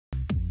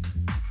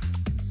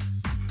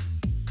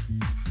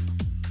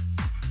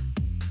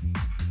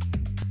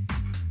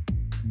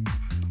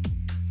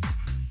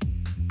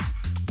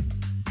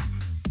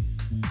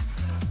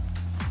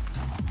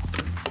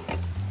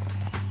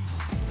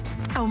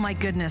Oh my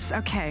goodness,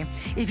 okay.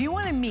 If you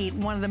want to meet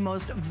one of the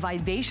most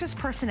vivacious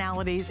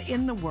personalities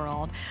in the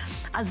world,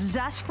 a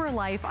zest for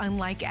life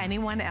unlike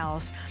anyone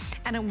else,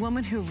 and a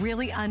woman who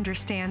really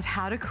understands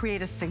how to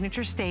create a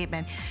signature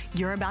statement,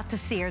 you're about to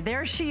see her.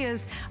 There she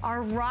is,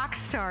 our rock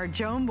star,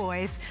 Joan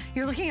Boyce.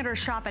 You're looking at her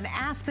shop in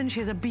Aspen.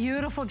 She has a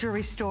beautiful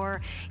jewelry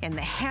store in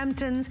the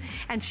Hamptons,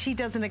 and she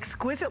does an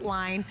exquisite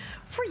line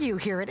for you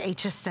here at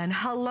HSN.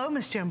 Hello,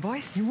 Miss Joan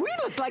Boyce. We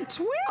look like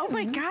twins. Oh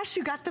my gosh,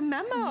 you got the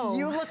memo.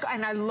 You look,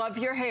 and I love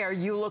your hair.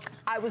 You look,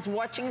 I was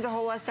watching the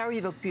whole last hour.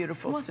 You look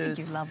beautiful, Well, Suze.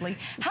 thank you, lovely.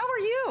 How are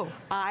you?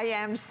 I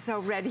am so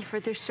ready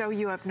for this show.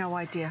 You have no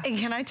idea. And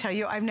can I tell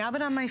you, I've now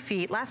been on my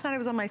feet. Last night I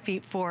was on my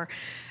feet for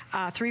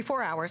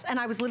 3-4 hours, and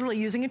I was literally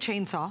using a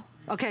chainsaw,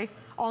 okay,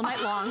 all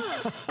night long.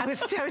 I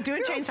was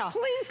doing a chainsaw.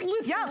 Please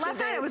listen Yeah, to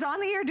last night I was on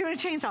the air doing a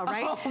chainsaw,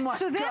 right? Oh my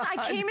so then God.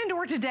 I came into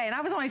work today, and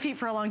I was on my feet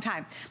for a long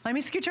time. Let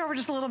me scooch over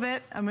just a little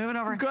bit. I'm moving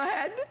over. Go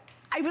ahead.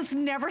 I was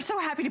never so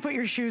happy to put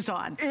your shoes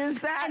on. Is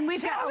that And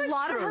we've got a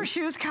lot of her truth?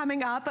 shoes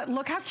coming up, but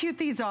look how cute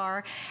these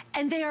are.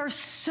 And they are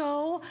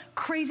so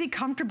crazy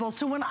comfortable.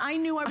 So when I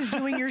knew I was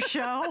doing your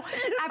show,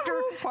 after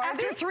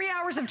 3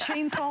 hours of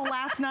chainsaw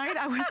last night,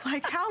 I was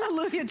like,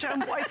 hallelujah,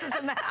 Joan Boyce is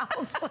in the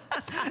house.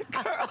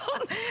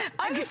 Girls,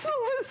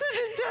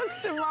 unsolicited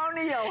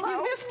testimonial.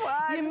 How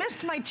fun. You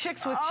missed my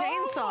chicks with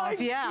Oh chainsaws,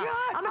 my yeah.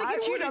 God. I'm gonna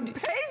get you to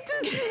paid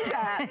to see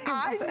that.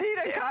 I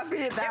need a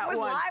copy of that It was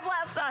one. live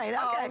last night.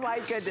 Okay. Oh my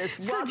goodness.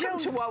 So Welcome Joan,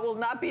 to what will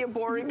not be a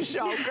boring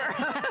show, girl.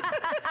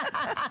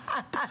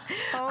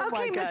 Oh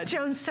my okay, Miss God.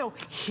 Jones, so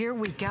here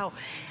we go.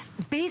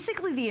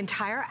 Basically, the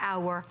entire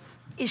hour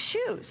is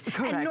shoes.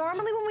 Correct. And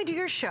normally when we do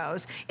your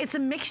shows, it's a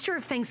mixture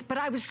of things, but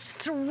I was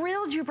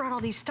thrilled you brought all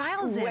these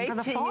styles in for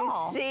the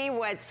fall. Wait till you see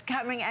what's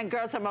coming. And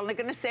girls, I'm only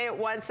gonna say it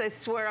once. I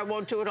swear I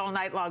won't do it all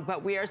night long,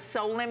 but we are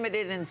so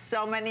limited in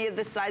so many of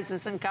the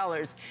sizes and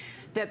colors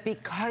that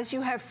because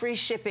you have free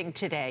shipping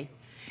today,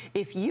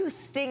 if you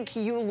think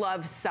you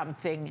love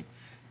something,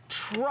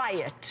 try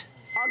it.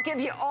 I'll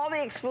give you all the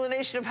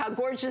explanation of how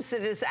gorgeous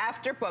it is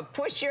after, but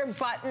push your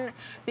button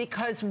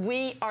because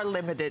we are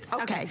limited.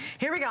 Okay,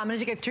 here we go. I'm going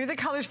to get through the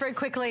colors very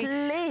quickly.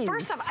 Please.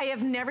 First off, I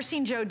have never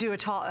seen Joan do a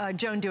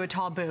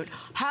tall boot.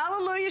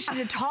 Hallelujah, she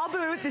did a tall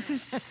boot. This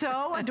is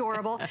so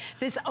adorable.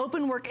 This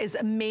open work is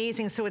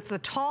amazing. So it's the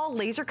tall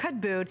laser cut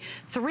boot,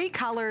 3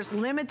 colors,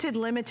 limited.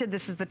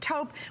 This is the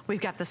taupe.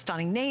 We've got the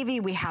stunning navy.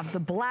 We have the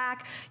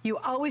black. You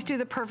always do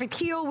the perfect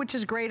heel, which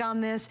is great on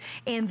this.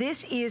 And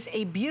this is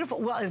a beautiful,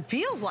 well, it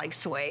feels like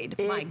suede.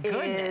 My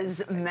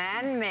goodness. It is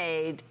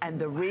man-made, and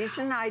the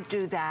reason I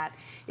do that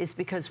is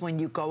because when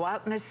you go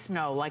out in the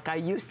snow, like I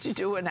used to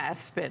do in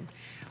Aspen,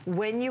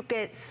 when you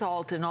get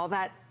salt and all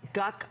that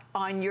guck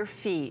on your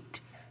feet,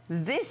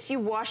 this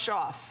you wash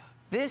off.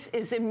 This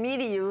is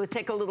immediate. You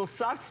take a little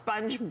soft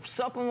sponge,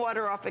 soap and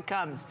water, off it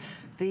comes.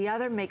 The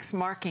other makes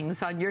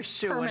markings on your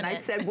shoe. Permanent. And I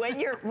said, when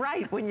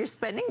you're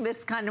spending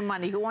this kind of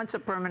money, who wants a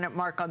permanent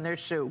mark on their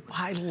shoe?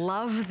 I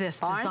love this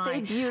design. Aren't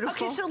they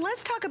beautiful? Okay, so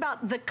let's talk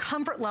about the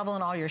comfort level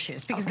in all your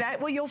shoes, because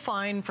that what you'll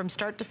find from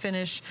start to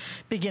finish,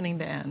 beginning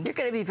to end. You're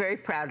gonna be very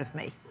proud of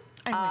me.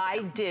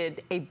 I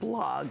did a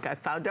blog. I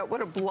found out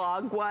what a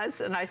blog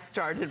was, and I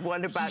started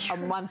one about a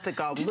month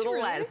ago, a little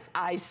less,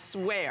 I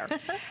swear.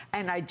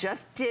 And I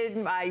just did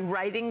my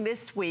writing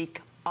this week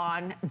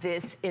on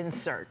this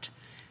insert.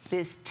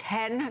 This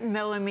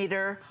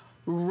 10mm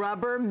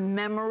rubber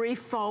memory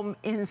foam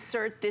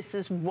insert. This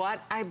is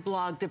what I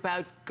blogged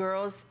about.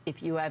 Girls,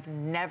 if you have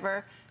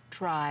never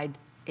tried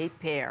a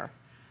pair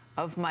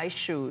of my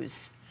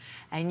shoes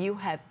and you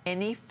have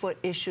any foot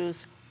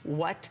issues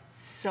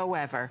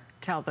whatsoever,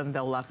 tell them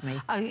they'll love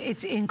me.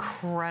 It's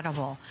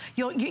incredible.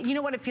 You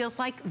know what it feels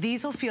like?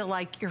 These will feel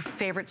like your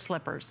favorite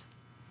slippers.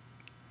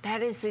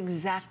 That is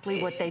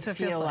exactly what they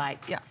feel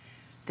like. Yeah.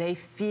 They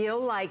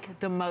feel like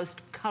the most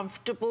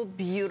comfortable,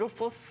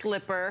 beautiful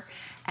slipper.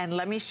 And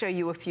let me show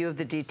you a few of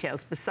the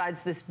details.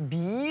 Besides this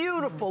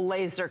beautiful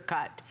laser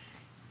cut,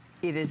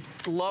 it is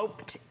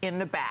sloped in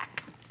the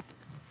back.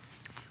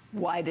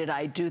 Why did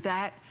I do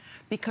that?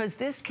 Because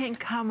this can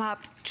come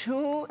up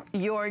to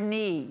your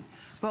knee.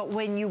 But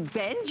when you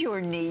bend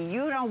your knee,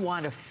 you don't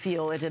want to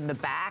feel it in the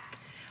back.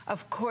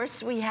 Of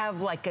course, we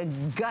have like a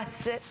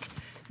gusset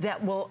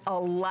that will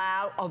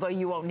allow, although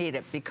you won't need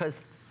it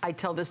because I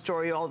tell this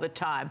story all the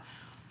time.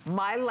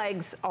 My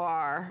legs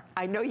are,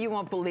 I know you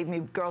won't believe me,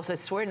 girls, I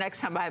swear next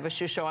time I have a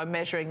shoe show, I'm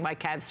measuring my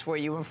calves for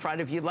you in front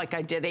of you like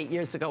I did 8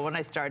 years ago when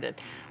I started.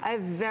 I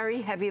have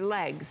very heavy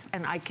legs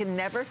and I can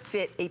never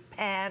fit a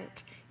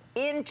pant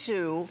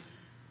into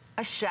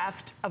a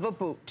shaft of a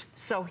boot.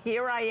 So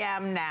here I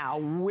am now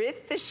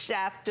with the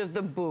shaft of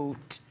the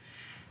boot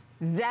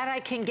that I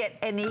can get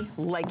any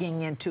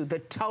legging into. The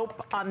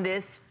taupe on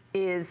this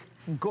is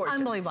gorgeous.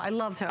 Unbelievable. I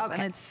love taupe,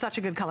 and it's such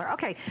a good color.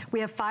 Okay, we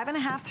have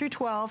 5.5 through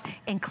 12,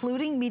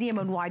 including medium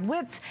and wide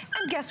widths.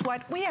 And guess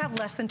what? We have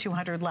less than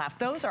 200 left.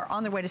 Those are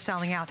on their way to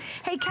selling out.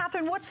 Hey,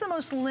 Catherine, what's the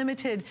most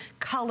limited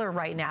color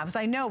right now? Because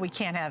I know we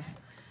can't have...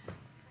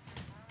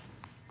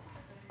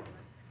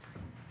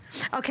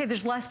 Okay,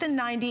 there's less than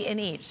 90 in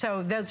each.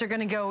 So those are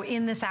gonna go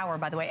in this hour,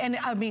 by the way. And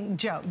I mean,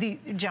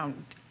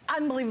 Joan,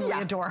 unbelievably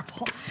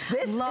adorable.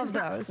 Love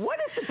those. What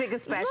is the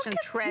biggest fashion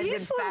trend in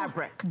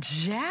fabric?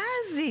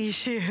 Jazzy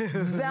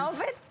shoes.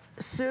 Velvet.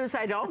 Suze,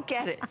 I don't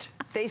get it.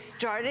 They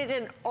started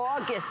in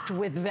August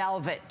with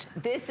velvet.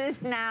 This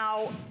is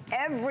now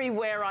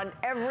everywhere on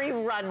every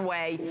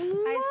runway.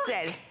 I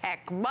said,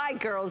 heck, my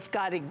girl's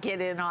got to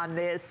get in on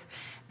this.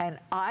 And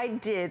I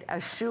did a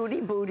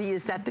shooty booty.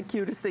 Is that the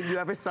cutest thing you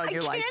ever saw in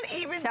your life? I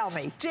can't even stand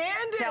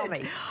it. Tell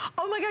me.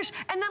 Oh my gosh.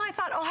 And then I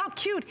thought, oh, how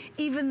cute.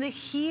 Even the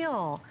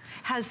heel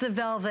has the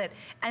velvet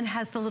and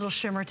has the little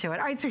shimmer to it.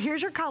 All right, so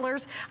here's your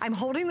colors. I'm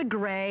holding the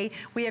gray.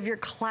 We have your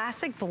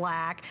classic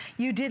black.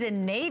 You did a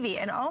navy,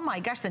 and oh my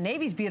gosh, the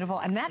navy's beautiful.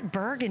 And that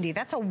burgundy,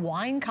 that's a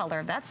wine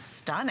color. That's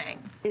stunning.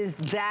 Is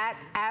that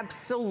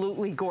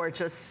absolutely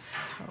gorgeous?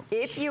 So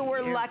if you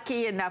were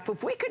lucky enough,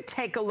 if we could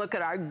take a look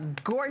at our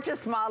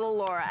gorgeous model,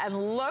 Laura,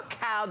 and look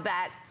how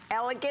that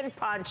elegant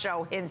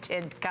poncho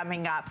hinted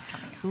coming up.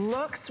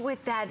 Looks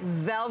with that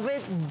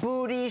velvet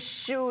booty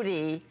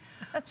shooty.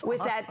 That's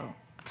with awesome. That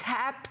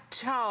tap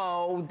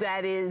toe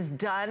that is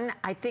done.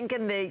 I think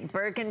in the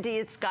burgundy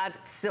it's got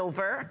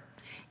silver.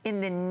 In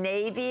the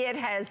navy it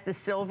has the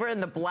silver, in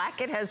the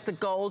black it has the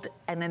gold,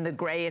 and in the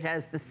gray it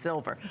has the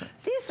silver.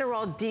 These are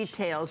all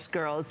details,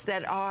 girls,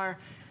 that are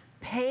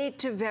paid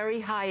to very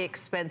high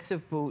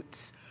expensive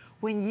boots.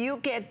 When you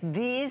get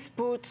these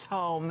boots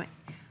home,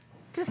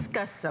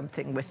 discuss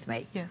something with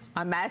me. Yes.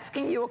 I'm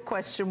asking you a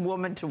question,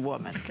 woman to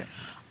woman. Okay.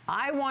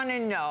 I want to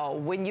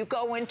know, when you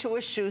go into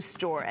a shoe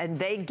store and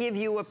they give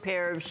you a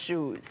pair of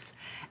shoes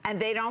and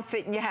they don't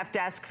fit and you have to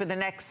ask for the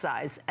next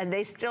size, and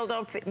they still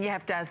don't fit and you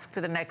have to ask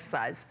for the next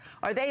size,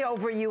 are they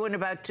over you in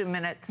about 2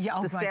 minutes? Yeah,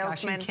 oh the my salesman?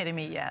 gosh, are you kidding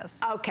me? Yes.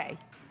 Okay.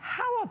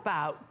 How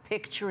about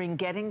picturing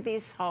getting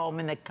these home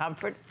in the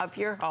comfort of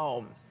your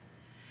home?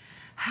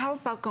 How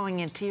about going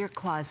into your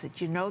closet?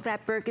 You know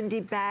that burgundy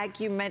bag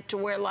you meant to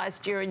wear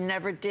last year and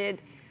never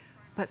did?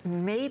 But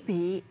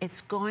maybe it's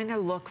going to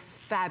look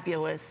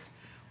fabulous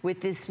with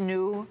this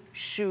new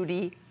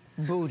shooty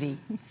booty.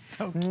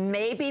 So cute.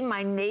 Maybe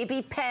my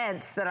navy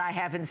pants that I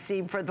haven't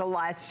seen for the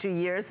last 2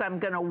 years, I'm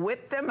gonna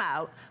whip them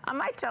out.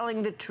 Am I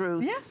telling the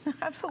truth? Yes,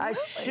 absolutely. A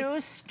shoe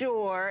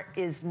store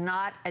is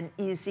not an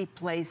easy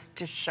place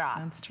to shop.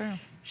 That's true.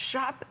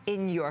 Shop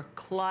in your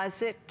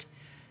closet.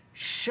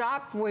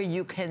 Shop where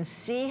you can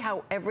see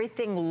how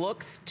everything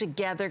looks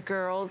together,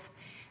 girls.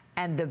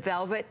 And the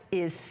velvet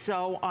is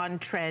so on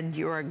trend.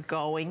 You are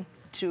going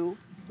to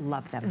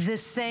love them. The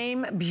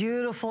same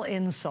beautiful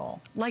insole.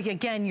 Like,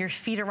 again, your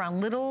feet are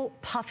on little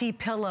puffy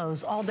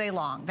pillows all day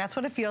long. That's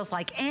what it feels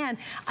like. And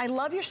I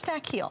love your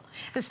stack heel.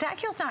 The stack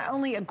heel is not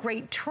only a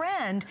great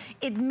trend,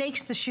 it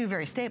makes the shoe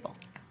very stable.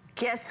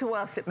 Guess who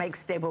else it makes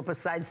stable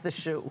besides the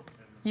shoe?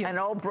 You. An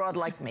old broad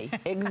like me.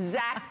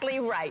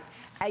 Exactly right.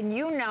 And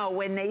you know,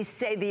 when they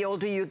say the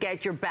older you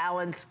get, your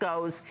balance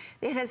goes,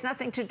 it has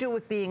nothing to do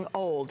with being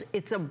old.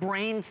 It's a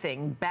brain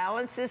thing.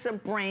 Balance is a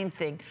brain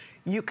thing.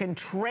 You can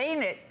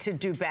train it to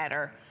do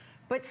better,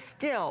 but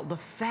still, the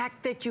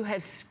fact that you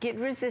have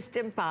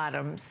skid-resistant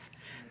bottoms,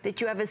 that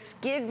you have a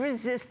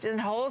skid-resistant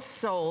whole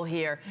sole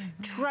here,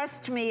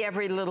 trust me,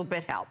 every little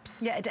bit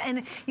helps. Yeah,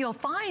 and you'll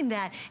find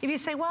that if you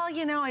say, well,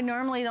 you know, I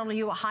normally don't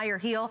do a higher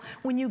heel,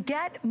 when you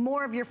get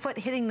more of your foot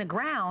hitting the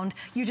ground,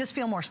 you just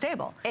feel more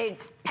stable.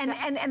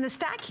 And the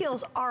stack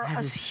heels are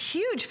a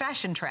huge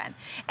fashion trend.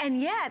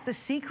 And yet, the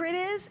secret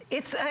is,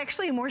 it's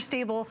actually a more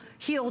stable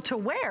heel to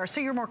wear, so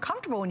you're more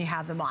comfortable when you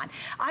have them on.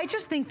 I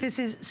just think this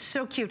is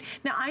so cute.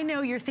 Now, I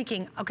know you're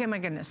thinking, okay, my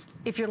goodness,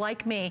 if you're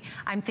like me,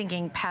 I'm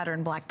thinking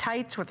pattern black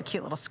tights with a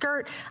cute little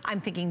skirt. I'm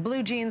thinking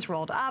blue jeans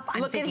rolled up.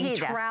 I'm thinking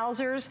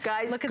trousers.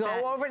 Guys,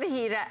 go over to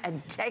Hita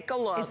and take a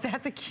look. Is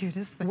that the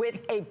cutest thing?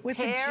 With a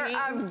pair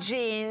of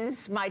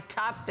jeans, my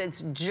top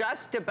that's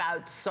just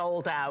about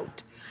sold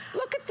out.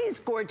 Look at these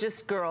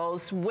gorgeous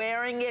girls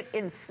wearing it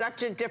in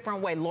such a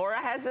different way. Laura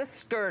has a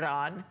skirt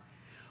on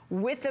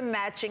with a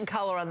matching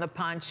color on the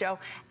poncho.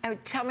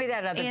 And tell me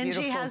that other Angie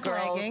beautiful has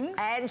girl. leggings.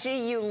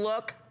 Angie, you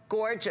look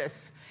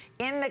gorgeous.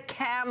 In the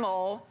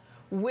camel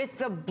with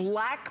the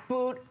black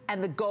boot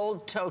and the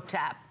gold toe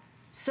tap.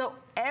 So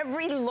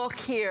every look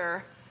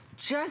here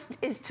just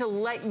is to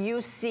let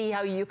you see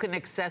how you can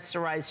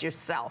accessorize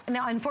yourself.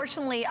 Now,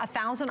 unfortunately,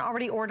 1,000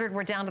 already ordered.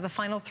 We're down to the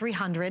final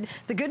 300.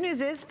 The good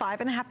news is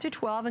 5.5 to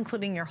 12,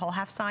 including your whole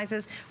half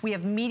sizes. We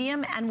have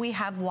medium and we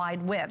have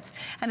wide widths.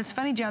 And it's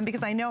funny, Joan,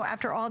 because I know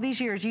after all these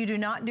years, you do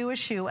not do a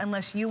shoe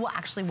unless you will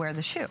actually wear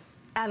the shoe.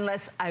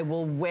 Unless I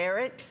will wear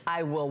it,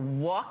 I will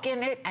walk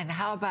in it, and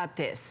how about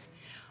this?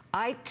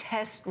 I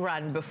test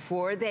run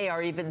before they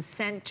are even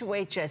sent to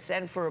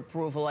HSN for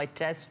approval. I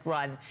test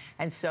run,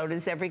 and so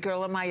does every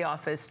girl in my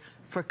office,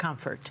 for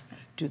comfort.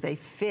 Do they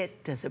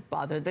fit? Does it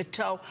bother the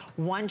toe?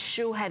 One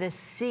shoe had a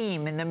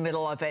seam in the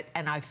middle of it,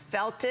 and I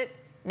felt it.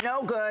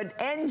 No good.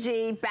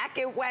 NG, back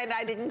it went.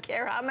 I didn't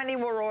care how many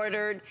were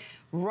ordered.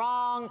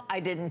 Wrong. I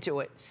didn't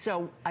do it.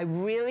 So I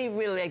really,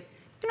 really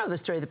You know the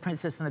story of the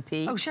princess and the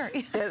pea? Oh, sure.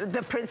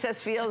 The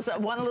princess feels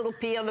one little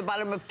pea on the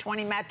bottom of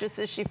 20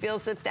 mattresses. She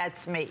feels it.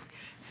 That's me.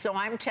 So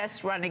I'm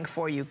test running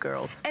for you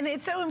girls. And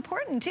it's so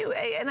important, too.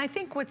 And I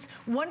think what's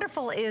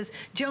wonderful is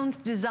Joan's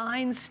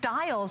design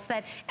styles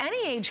that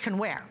any age can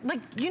wear.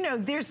 Like, you know,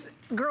 there's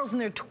girls in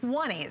their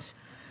 20s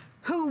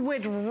who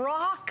would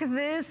rock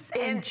this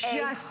and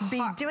just be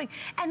doing,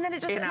 and then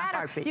it doesn't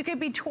matter. You could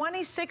be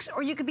 26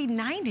 or you could be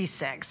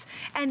 96,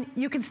 and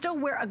you can still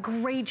wear a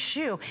great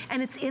shoe.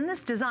 And it's in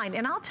this design.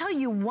 And I'll tell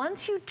you,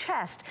 once you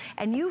test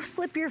and you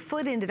slip your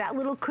foot into that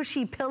little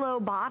cushy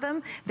pillow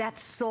bottom, that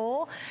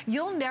sole,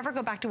 you'll never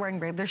go back to wearing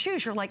regular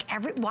shoes. You're like,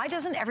 why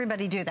doesn't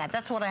everybody do that?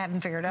 That's what I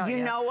haven't figured out yet.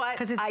 You know what?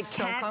 Because it's I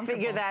so can't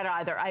figure that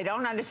either. I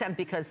don't understand,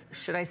 because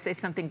should I say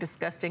something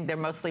disgusting? They're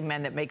mostly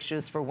men that make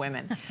shoes for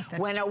women.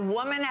 When a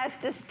woman has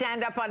to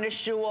stand up on a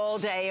shoe all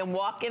day and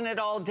walk in it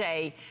all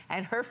day,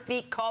 and her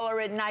feet call her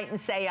at night and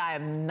say, I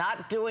am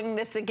not doing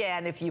this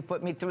again if you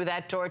put me through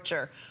that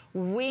torture.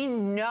 We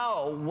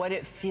know what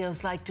it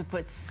feels like to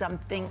put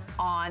something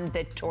on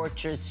that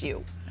tortures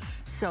you.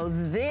 So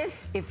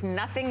this, if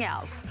nothing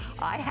else,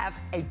 I have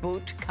a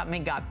boot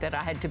coming up that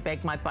I had to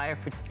beg my buyer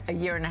for a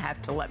year and a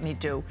half to let me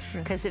do,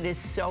 because it is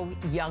so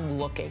young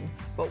looking.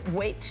 But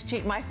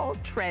wait, my whole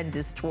trend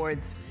is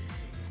towards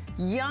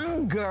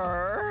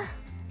younger.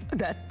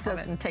 That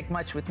doesn't take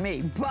much with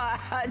me, but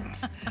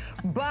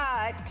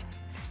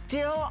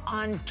still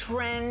on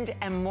trend,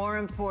 and more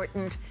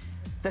important,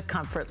 the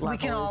comfort level we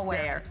can all is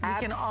wear there.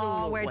 It. We can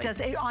all wear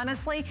it.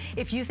 Honestly,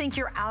 if you think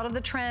you're out of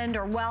the trend,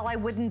 or well, I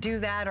wouldn't do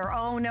that, or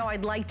oh no,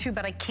 I'd like to,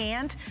 but I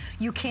can't,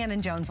 you can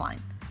in Joan's line.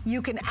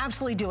 You can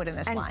absolutely do it in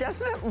this line. And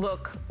doesn't it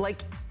look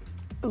like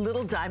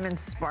little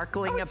diamonds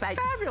sparkling about?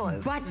 It's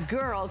fabulous. But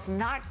girls,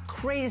 not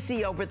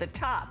crazy over the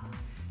top.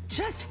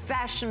 Just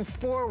fashion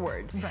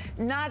forward. Right.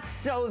 Not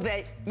so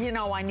that, you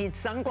know, I need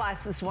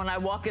sunglasses when I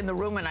walk in the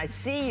room and I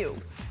see you.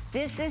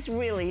 This is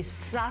really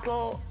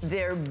subtle,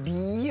 they're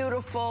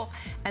beautiful,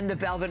 and the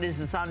velvet is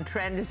as on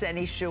trend as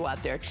any shoe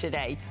out there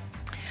today.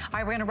 All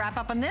right, we're gonna wrap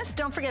up on this.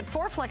 Don't forget,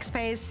 4 Flex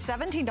pays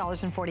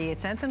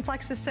 $17.48, and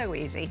Flex is so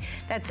easy.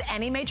 That's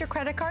any major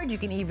credit card. You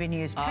can even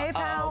use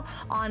PayPal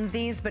on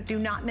these, but do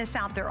not miss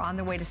out. They're on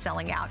their way to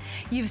selling out.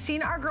 You've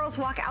seen our girls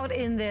walk out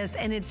in this,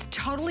 and it's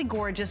totally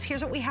gorgeous.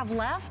 Here's what we have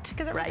left,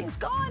 because everything's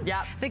gone.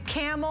 Yep. The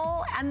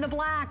camel and the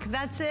black,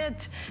 that's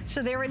it.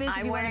 So there it is.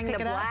 I'm wearing the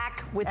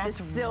black with the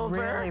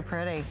silver. Really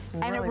pretty.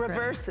 And it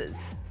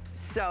reverses.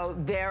 So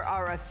there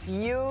are a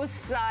few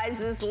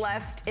sizes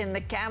left in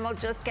the camel,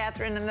 just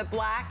Catherine, in the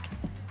black.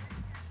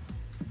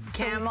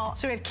 Camel.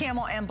 So we have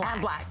camel and black.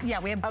 And black.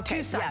 Yeah, we have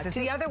 2 sizes.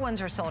 The other ones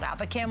are sold out,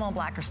 but camel and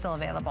black are still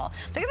available.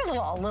 Look at the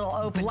little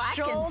open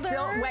shoulder. And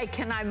silver. Wait,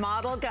 can I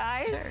model,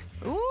 guys?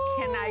 Sure. Ooh.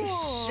 Can I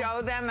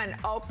show them an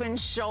open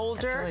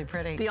shoulder? That's really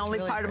pretty. The only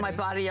part of my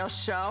body I'll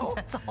show.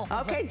 That's all.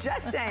 Okay,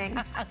 just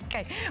saying.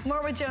 Okay,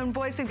 more with Joan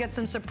Boyce. We've got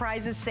some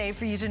surprises saved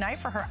for you tonight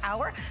for her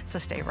hour, so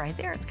stay right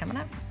there. It's coming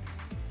up.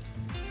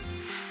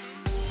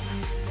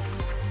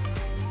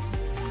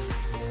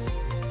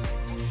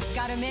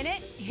 Got a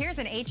minute? Here's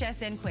an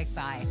HSN quick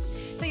buy.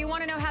 So you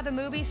want to know how the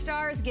movie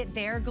stars get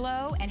their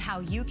glow and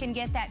how you can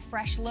get that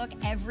fresh look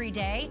every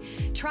day?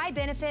 Try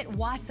Benefit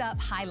What's Up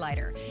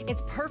Highlighter.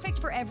 It's perfect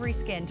for every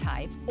skin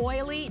type,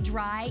 oily,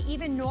 dry,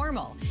 even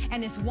normal.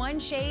 And this one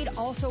shade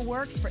also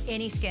works for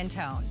any skin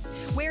tone.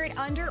 Wear it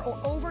under or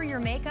over your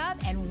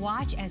makeup and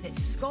watch as it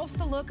sculpts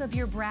the look of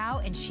your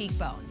brow and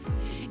cheekbones.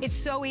 It's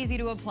so easy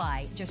to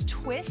apply. Just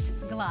twist,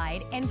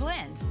 glide, and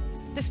blend.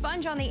 The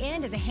sponge on the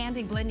end is a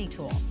handy blending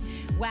tool.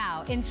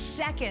 Wow, in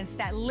seconds,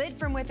 that lit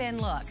from within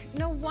look.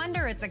 No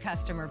wonder it's a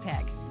customer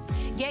pick.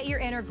 Get your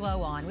inner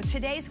glow on with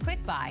today's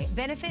quick buy,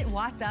 Benefit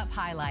What's Up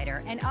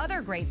Highlighter, and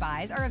other great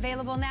buys are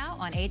available now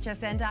on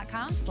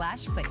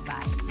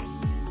hsn.com/quickbuy.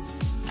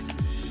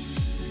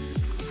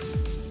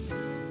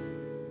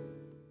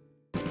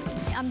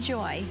 I'm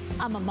Joy.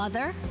 I'm a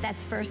mother,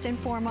 that's first and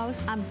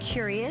foremost. I'm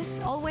curious,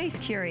 always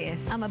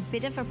curious. I'm a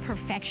bit of a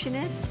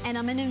perfectionist, and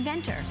I'm an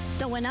inventor.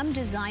 So when I'm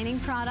designing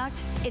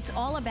product, it's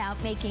all about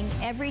making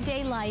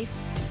everyday life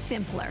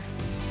simpler.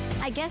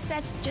 I guess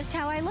that's just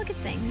how I look at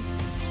things.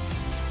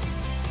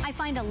 I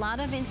find a lot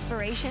of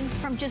inspiration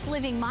from just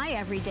living my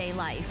everyday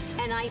life.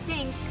 And I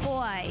think,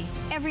 boy,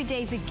 every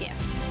day's a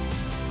gift.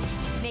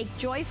 Make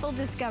joyful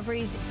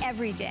discoveries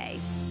every day.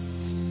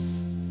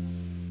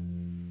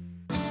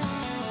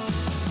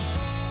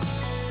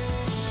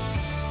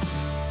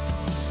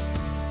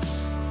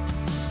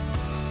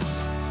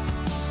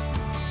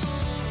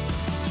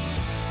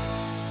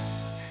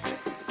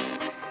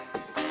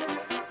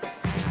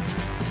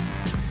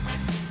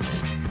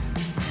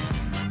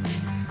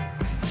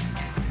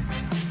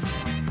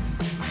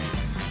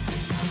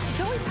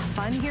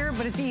 Here,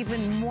 but it's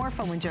even more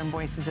fun when Joan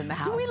Boyce is in the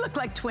house. Do we look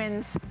like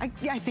twins? I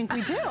think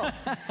we do.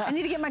 I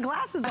need to get my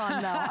glasses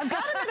on, though. I've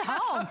got them at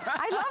home.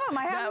 I love them.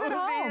 I have them at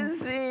home. That would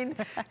be a scene.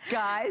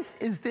 Guys,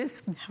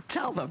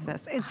 tell them.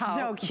 It's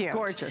so cute.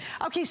 Gorgeous.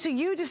 Okay, so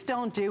you just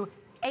don't do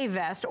a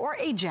vest or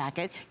a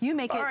jacket. You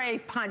make it. Or a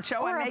poncho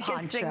or and make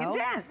it sing and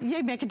dance.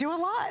 You make it do a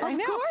lot. I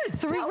know. Of course.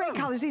 3 great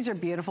colors. These are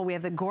beautiful. We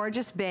have the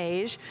gorgeous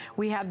beige.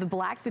 We have the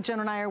black that Jen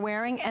and I are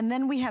wearing. And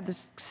then we have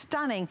this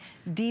stunning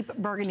deep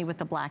burgundy with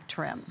the black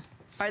trim.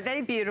 Are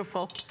they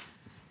beautiful?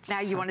 Now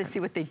you want to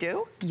see what they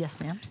do? Yes,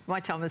 ma'am. You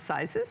want to tell them the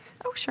sizes?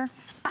 Oh, sure.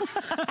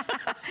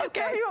 Okay.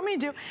 Whatever you want me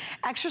to do.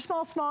 Extra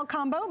small, small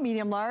combo,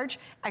 medium, large,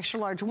 extra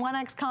large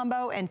 1X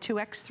combo, and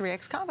 2X,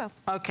 3X combo.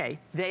 Okay,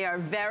 they are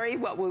very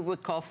what we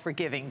would call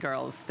forgiving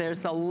girls.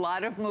 There's a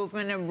lot of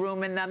movement and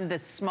room in them. The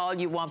small,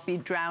 you won't be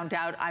drowned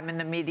out. I'm in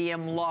the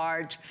medium,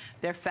 large.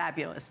 They're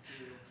fabulous.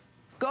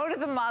 Go to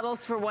the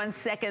models for 1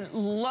 second.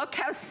 Look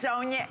how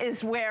Sonia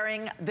is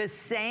wearing the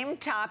same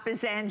top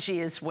as Angie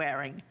is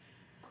wearing.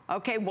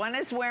 Okay, one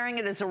is wearing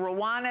it as a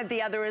Rwanda,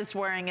 the other is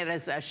wearing it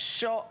as a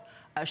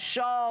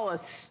shawl, a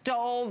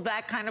stole,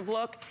 that kind of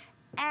look.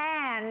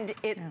 And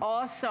it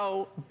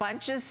also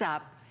bunches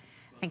up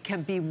and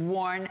can be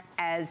worn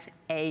as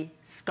a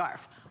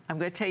scarf. I'm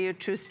going to tell you a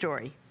true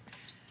story.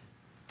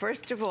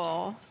 First of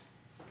all,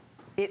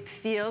 it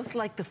feels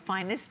like the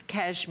finest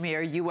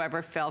cashmere you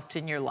ever felt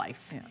in your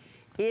life. Yeah.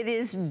 It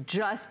is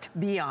just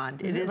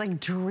beyond. It is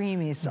like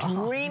dreamy soft.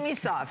 Dreamy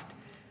soft.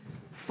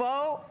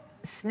 Faux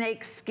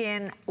snake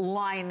skin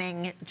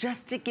lining,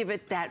 just to give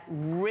it that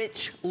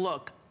rich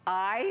look.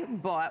 I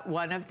bought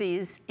one of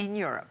these in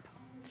Europe.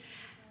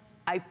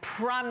 I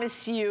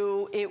promise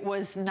you it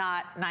was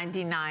not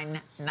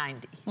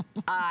 $99.90.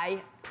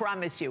 I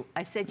promise you.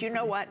 I said, you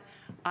know what?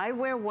 I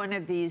wear one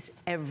of these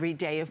every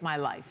day of my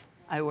life.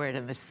 I wear it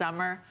in the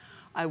summer.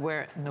 I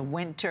wear it in the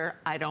winter.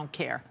 I don't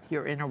care.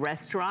 You're in a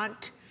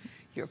restaurant,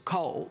 you're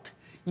cold.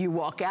 You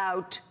walk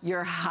out,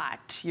 you're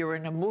hot. You're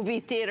in a movie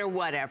theater,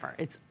 whatever.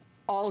 It's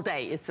all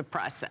day, it's a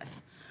process.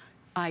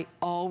 I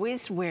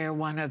always wear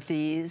one of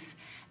these,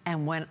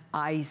 and when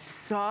I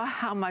saw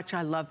how much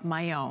I love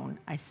my own,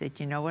 I said,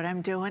 you know what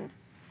I'm doing?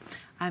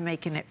 I'm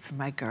making it for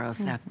my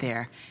girls out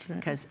there,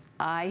 because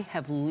I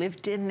have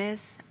lived in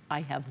this, I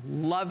have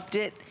loved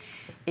it.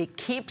 It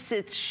keeps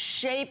its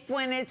shape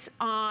when it's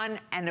on,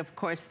 and of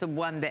course the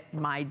one that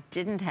I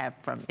didn't have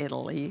from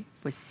Italy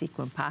was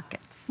sequin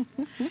pockets.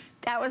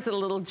 That was a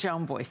little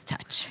Joan Boyce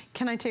touch.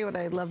 Can I tell you what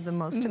I love the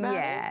most about it?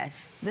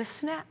 Yes. The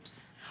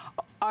snaps.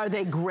 Are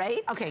they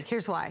great? Okay,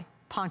 here's why.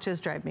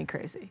 Ponchos drive me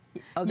crazy.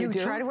 Oh, they you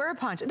do? try to wear a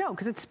poncho. No,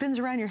 because it spins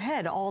around your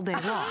head all day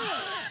long.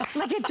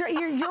 Like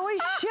you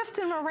always shift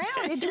them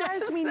around. It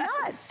drives me nuts.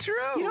 That's true.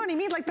 You know what I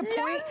mean? Like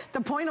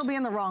the point will be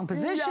in the wrong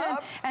position,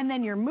 and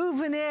then you're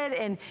moving it,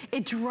 and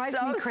it drives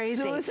me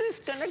crazy. Susan's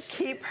gonna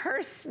keep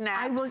her snaps.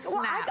 I kind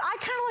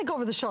of like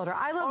over the shoulder.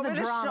 I love the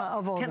drama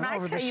of over the shoulder.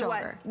 Can I tell you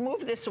what?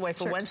 Move this away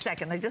for 1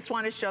 second. I just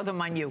want to show them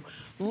on you.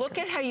 Look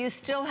at how you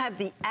still have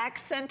the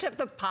accent of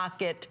the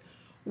pocket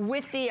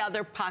with the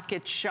other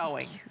pocket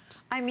showing.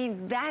 I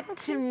mean, that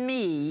to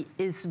me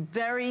is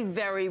very,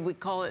 very, we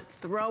call it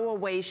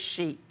throwaway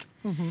chic.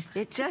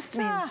 It just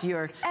means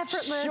you're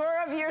effortless.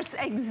 Sure of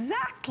yourself.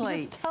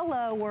 Exactly. Just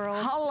hello,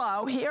 world.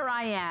 Hello, here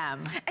I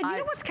am. And you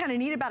know what's kind of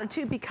neat about it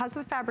too? Because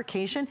of the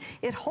fabrication,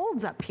 it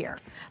holds up here.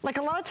 Like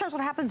a lot of times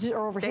what happens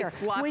are over here. They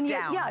flop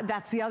down. Yeah,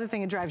 that's the other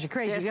thing that drives you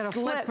crazy. They're you gotta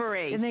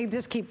slippery. flip, and they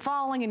just keep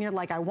falling, and you're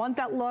like, I want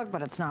that look,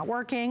 but it's not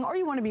working. Or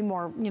you want to be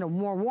more,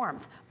 more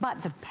warmth.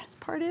 But the best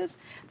part is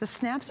the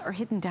snaps are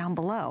hidden down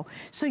below.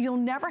 So you'll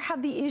never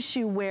have the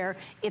issue where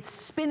it's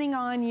spinning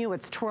on you,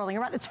 it's twirling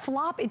around.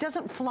 It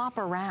doesn't flop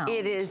around.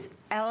 It is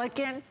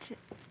elegant.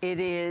 It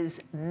is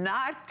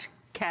not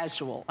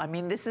casual. I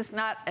mean, this is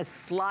not a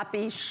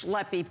sloppy,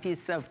 schleppy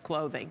piece of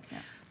clothing. Yeah.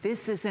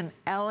 This is an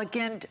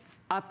elegant,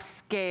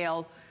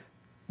 upscale,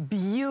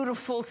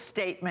 beautiful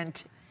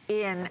statement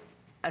in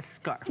a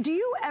scarf. Do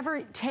you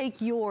ever take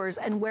yours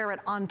and wear it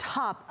on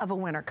top of a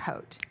winter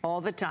coat?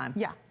 All the time.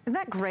 Yeah. Isn't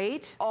that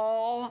great?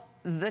 All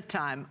the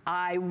time.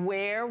 I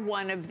wear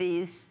one of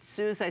these,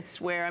 Suze, I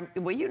swear,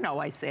 well, you know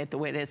I say it the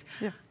way it is.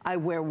 Yeah. I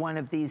wear one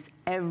of these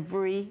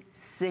every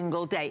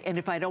single day. And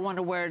if I don't want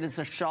to wear it as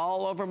a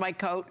shawl over my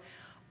coat,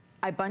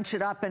 I bunch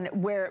it up and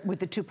wear it with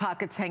the 2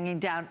 pockets hanging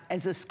down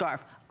as a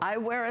scarf. I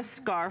wear a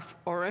scarf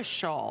or a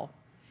shawl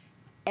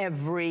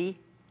every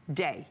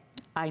day.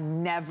 I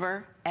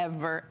never,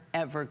 ever,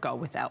 ever go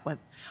without one.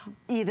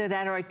 Either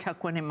that or I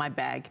tuck one in my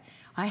bag.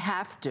 I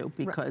have to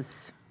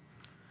because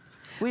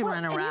we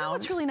run around. And you know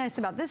what's really nice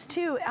about this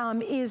too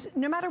is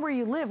no matter where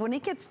you live, when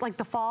it gets like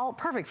the fall,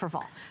 perfect for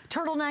fall.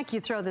 Turtleneck,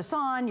 you throw this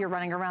on, you're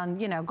running around,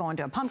 going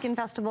to a pumpkin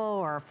festival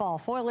or fall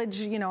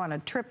foliage, on a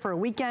trip for a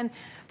weekend.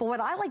 But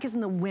what I like is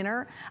in the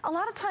winter, a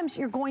lot of times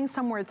you're going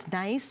somewhere it's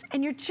nice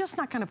and you're just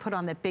not gonna put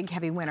on that big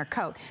heavy winter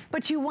coat.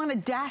 But you wanna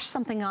dash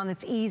something on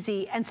that's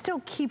easy and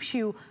still keeps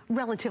you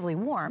relatively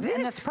warm. This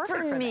and that's perfect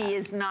for me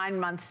is 9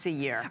 months a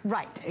year.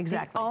 Right,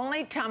 exactly. The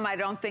only time I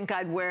don't think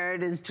I'd wear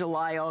it is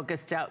July,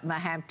 August out in the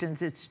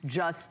Hamptons. It's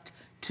just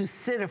too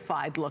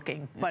citified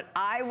looking. But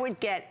I would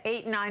get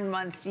 8, 9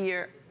 months a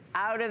year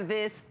out of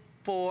this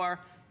for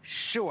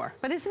Sure.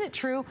 But isn't it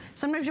true?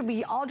 Sometimes you'll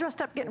be all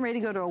dressed up getting ready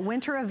to go to a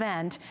winter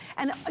event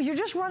and you're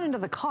just running to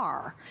the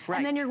car. Right.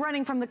 And then you're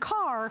running from the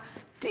car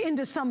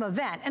into some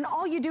event. And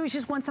all you do is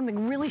just want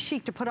something really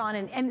chic to put on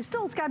and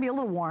still it's gotta be a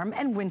little warm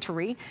and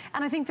wintry.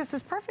 And I think this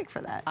is perfect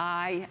for that.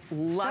 I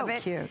love it.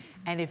 So cute.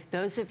 And if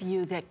those of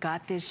you that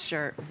got this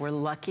shirt were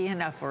lucky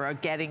enough or are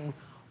getting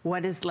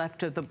what is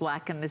left of the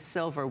black and the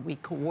silver, we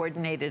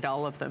coordinated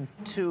all of them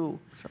to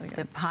really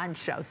the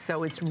poncho.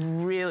 So it's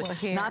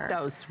really, not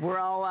those, we're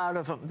all out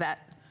of them.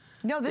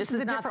 No, this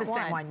is a not different the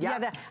same one.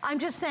 Yep. Yeah, I'm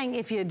just saying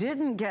if you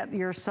didn't get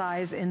your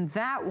size in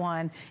that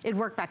one, it'd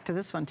work back to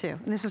this one too.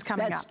 And this is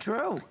coming up. That's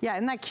true. Yeah,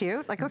 isn't that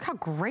cute? Like, look how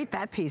great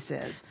that piece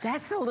is.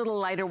 That's a little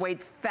lighter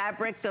weight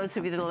fabric. Those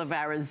of you that live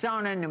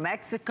Arizona, New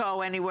Mexico,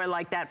 anywhere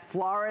like that,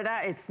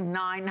 Florida, it's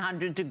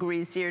 900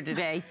 degrees here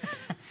today.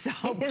 So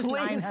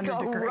please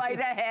go right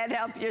ahead,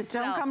 help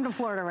yourself. Don't come to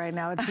Florida right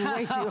now. It's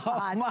way too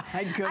hot. Oh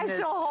my goodness. I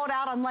still hold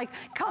out. I'm like,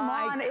 come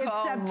on, it's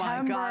September.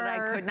 Oh my God,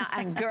 I could not.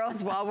 And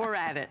girls, while we're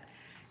at it,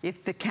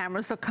 if the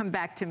cameras will come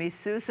back to me,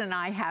 Susan and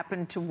I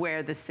happen to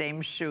wear the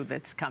same shoe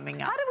that's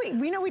coming up. How do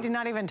we know we did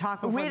not even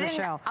talk before the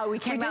show. Oh, we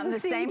came out in the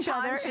same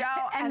poncho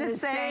and the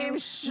same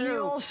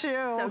shoe.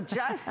 shoe. So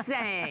just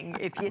saying,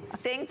 if you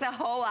think the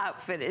whole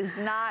outfit is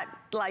not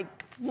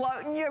like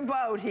floating your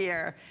boat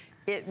here,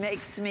 it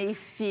makes me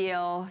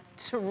feel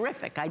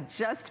terrific. I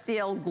just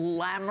feel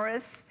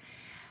glamorous,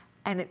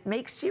 and it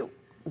makes you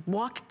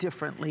walk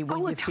differently when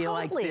you feel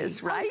like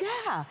this, right?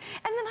 Oh, yeah.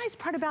 And the nice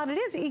part about it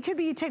is it could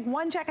be you take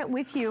one jacket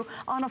with you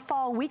on a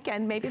fall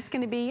weekend. Maybe it's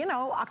going to be, you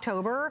know,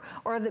 October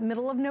or the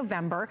middle of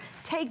November.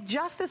 Take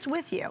just this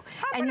with you.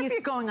 How about if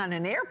you're going on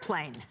an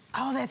airplane?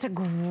 Oh, that's a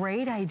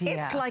great idea.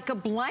 It's like a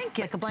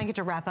blanket. Like a blanket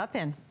to wrap up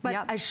in. But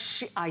I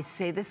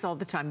say this all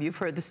the time. You've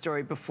heard the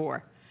story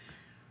before.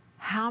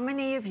 How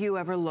many of you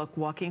ever look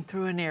walking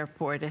through an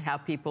airport at how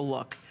people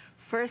look?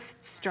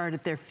 First, start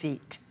at their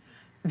feet.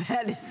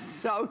 That is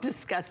so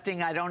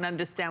disgusting. I don't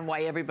understand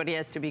why everybody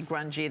has to be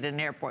grungy at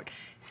an airport.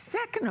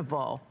 Second of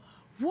all,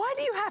 why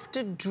do you have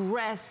to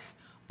dress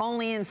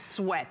only in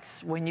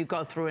sweats when you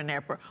go through an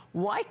airport?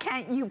 Why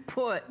can't you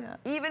put,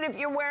 even if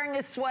you're wearing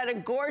a sweat, a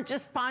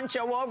gorgeous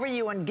poncho over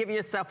you and give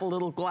yourself a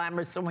little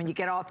glamour so when you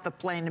get off the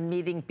plane and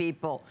meeting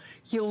people,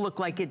 you look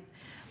like it.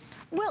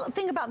 Well,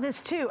 think about this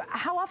too.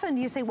 How often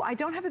do you say, well, I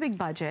don't have a big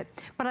budget,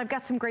 but I've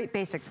got some great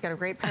basics. I got a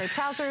great pair of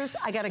trousers.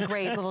 I got a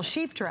great little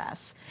sheath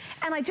dress.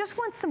 And I just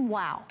want some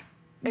wow.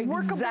 Exactly.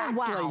 Workable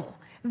wow.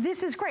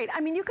 This is great.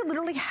 I mean, you could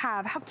literally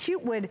have, how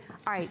cute would,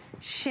 all right,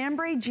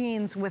 chambray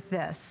jeans with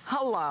this.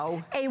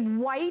 Hello. A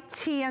white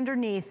tee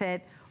underneath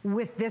it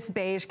with this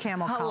beige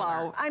camel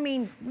color. I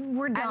mean,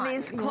 we're done. And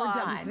these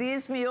clogs,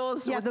 these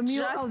mules with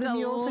just a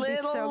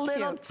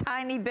little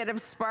tiny bit of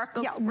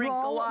sparkle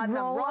sprinkle on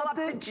them. Roll up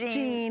the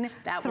jeans.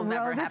 That will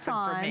never happen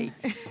for me.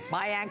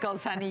 My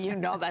ankles, honey, you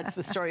know that's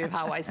the story of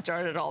how I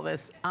started all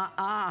this.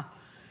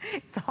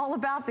 It's all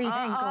about the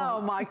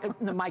ankles.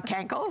 Oh, my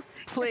cankles,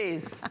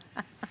 please.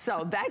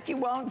 So that you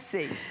won't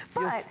see.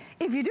 But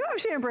if you do have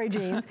chambray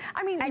jeans,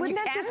 I mean, wouldn't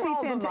that just be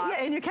fantastic?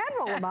 Yeah, and you can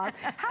roll them up.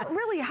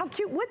 How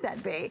cute would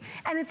that be?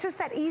 And it's just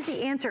that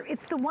easy answer.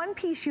 It's the one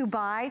piece you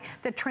buy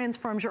that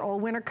transforms your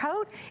old winter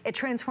coat. It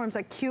transforms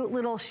a cute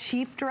little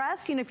sheath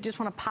dress. You know, if you just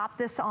want to pop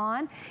this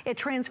on, it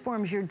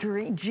transforms your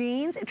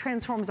jeans. It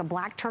transforms a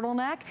black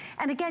turtleneck.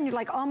 And again, you're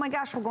like, oh my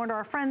gosh, we're going to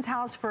our friend's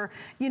house for,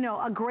 you know,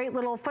 a great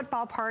little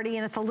football party,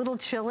 and it's a little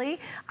chilly.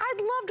 I'd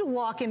love to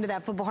walk into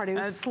that football party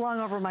with slung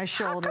over my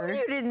shoulders. How come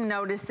you didn't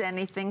notice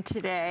anything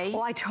today?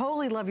 Well, I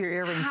totally love your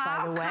earrings,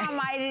 by the way. How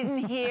come I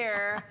didn't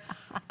hear?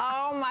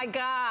 Oh my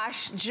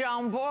gosh,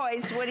 Joan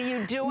Boyce, what are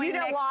you doing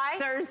next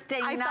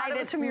Thursday night at midnight? I thought it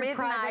was from your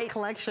private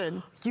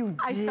collection. You did,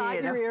 I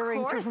thought your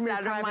earrings were from your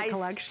out of my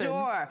collection.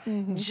 store.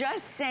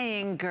 Just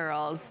saying,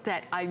 girls,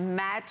 that I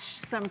match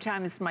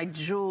sometimes my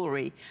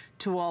jewelry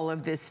to all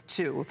of this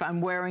too. If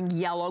I'm wearing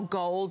yellow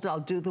gold, I'll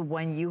do the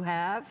one you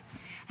have.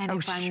 And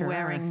if I'm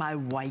wearing my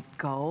white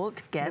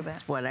gold,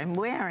 guess what I'm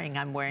wearing?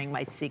 I'm wearing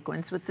my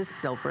sequins with the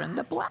silver and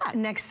the black.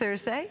 Next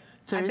Thursday?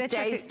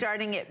 Thursday,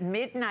 starting at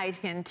midnight,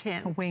 hint,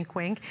 hint. Wink,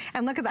 wink.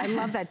 And look at that, I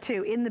love that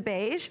too. In the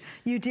beige,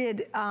 you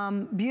did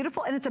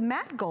beautiful, and it's a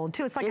matte gold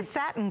too. It's like a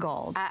satin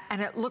gold.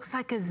 And it looks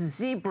like a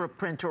zebra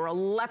print or a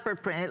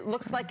leopard print. It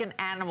looks like an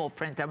animal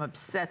print. I'm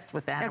obsessed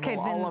with animal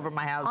all over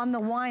my house. On the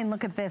wine,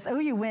 look at this. Oh,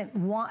 you went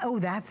wine. Oh,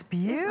 that's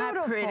beautiful. Isn't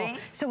that pretty?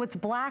 So it's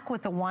black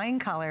with the wine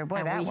color.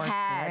 Boy, that works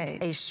great. We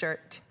had a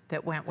shirt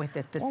that went with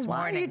it this morning.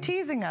 Why are you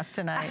teasing us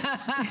tonight?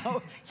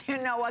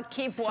 You know what?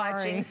 Keep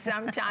watching.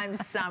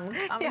 Sometimes some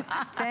come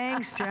up.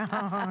 Thanks,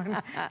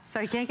 Joan.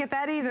 So you can't get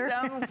that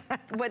either.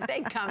 When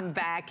they come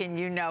back, and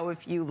you know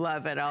if you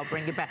love it, I'll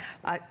bring it back.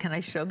 Can I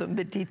show them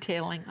the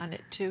detailing on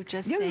it too?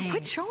 Just saying.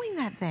 Quit showing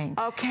that thing.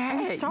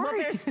 Okay. I'm sorry. Well,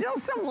 there's still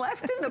some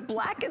left in the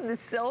black and the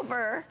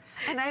silver,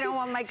 and I don't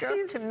want my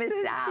girls to miss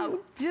out.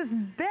 Just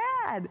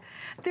bad.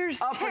 There's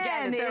 10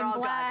 forget it. They're in all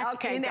black, gone.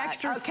 Okay, in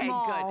extra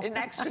small. Okay, good. In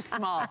extra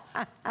small.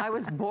 I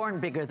was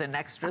born bigger than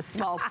extra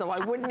small, so I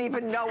wouldn't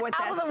even know what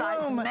that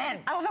size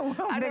meant. Out of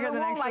the womb, bigger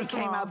than extra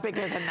small. I came out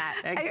bigger than that.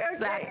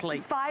 Exactly.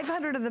 Okay.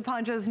 500 of the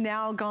ponchos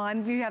now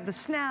gone. You have the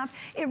snap.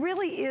 It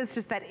really is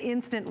just that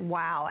instant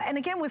wow. And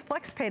again, with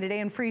FlexPay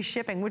today and free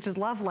shipping, which is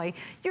lovely,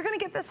 you're going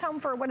to get this home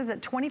for, what is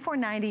it,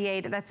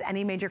 $24.98. That's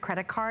any major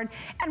credit card.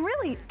 And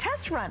really,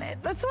 test run it.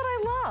 That's what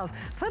I love.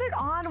 Put it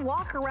on,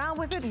 walk around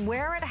with it,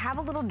 wear it, have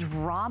a little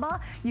drama.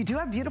 You do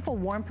have beautiful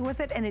warmth with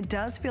it, and it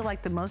does feel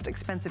like the most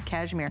expensive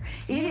cashmere.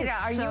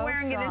 Hita, are you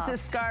wearing it as a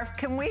scarf?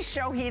 Can we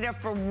show Hita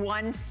for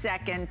 1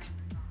 second?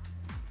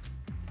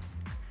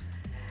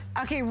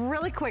 Okay,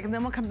 really quick, and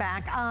then we'll come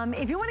back.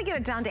 If you want to get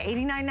it down to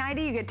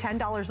 $89.90, you get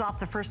 $10 off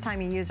the first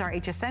time you use our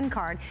HSN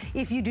card.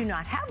 If you do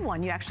not have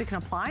one, you actually can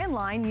apply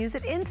online, use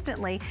it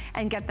instantly,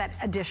 and get that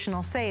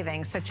additional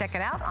savings. So check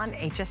it out on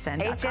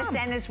hsn.com.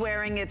 HSN is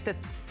wearing it,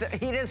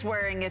 Hita's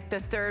wearing it the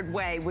third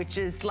way, which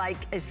is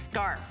like a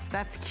scarf.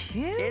 That's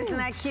cute. Isn't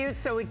that cute?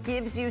 So it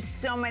gives you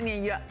so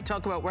many, you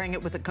talk about wearing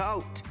it with a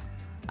coat.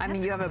 I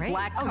mean, you have a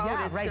black coat,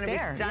 it's going to be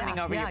stunning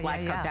over your black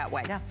coat that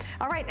way.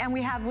 All right, and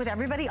we have with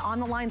everybody on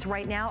the lines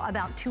right now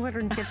about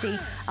 250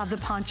 of the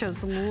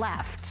ponchos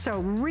left, so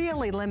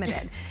really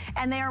limited.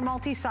 And they are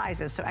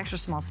multi-sizes, so extra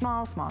small,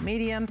 small,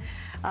 medium,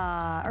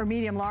 or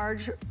medium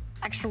large,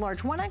 extra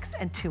large 1X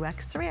and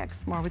 2X,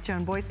 3X. More with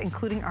Joan Boyce,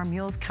 including our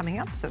mules coming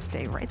up, so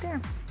stay right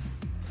there.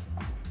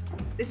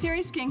 The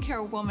Serious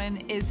Skincare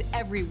Woman is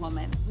every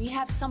woman. We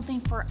have something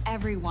for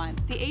everyone.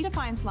 The A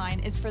Defiance line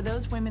is for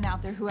those women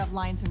out there who have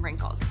lines and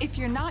wrinkles. If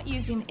you're not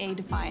using A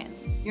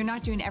Defiance, you're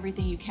not doing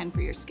everything you can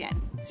for your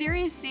skin.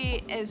 Serious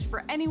C is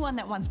for anyone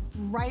that wants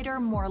brighter,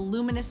 more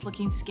luminous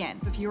looking skin.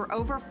 If you're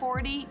over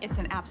 40, it's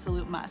an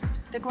absolute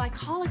must. The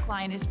Glycolic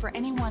line is for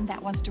anyone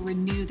that wants to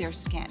renew their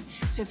skin.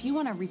 So if you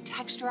want to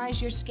retexturize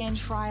your skin,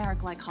 try our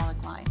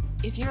Glycolic line.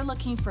 If you're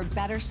looking for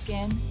better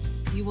skin,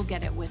 you will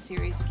get it with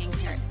Serious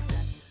Skincare.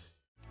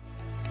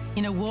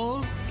 In a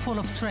world full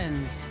of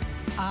trends,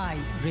 I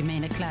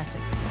remain a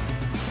classic.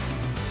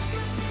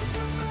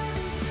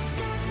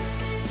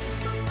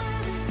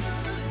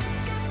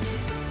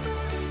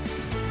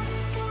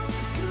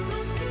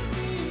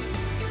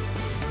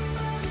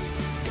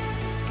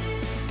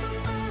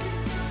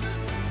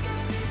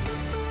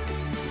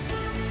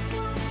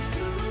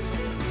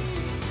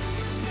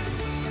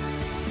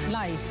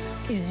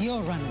 Life is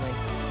your runway.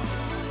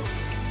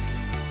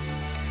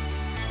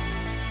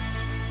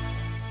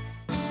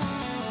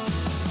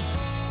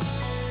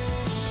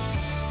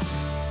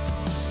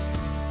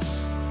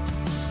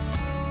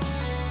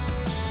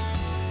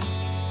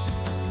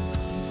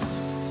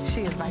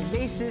 She is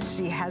vivacious.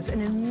 She has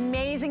an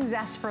amazing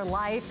zest for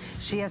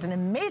life. She has an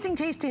amazing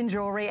taste in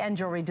jewelry and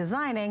jewelry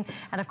designing.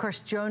 And of course,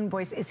 Joan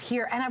Boyce is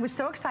here. And I was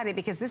so excited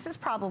because this is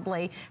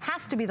probably,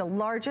 has to be the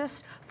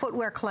largest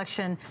footwear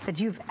collection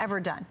that you've ever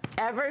done.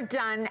 Ever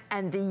done,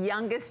 and the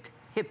youngest,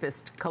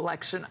 hippest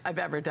collection I've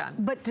ever done.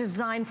 But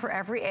designed for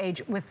every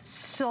age with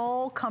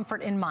soul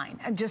comfort in mind.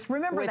 And just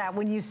remember that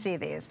when you see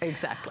these.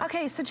 Exactly.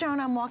 Okay, so Joan,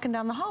 I'm walking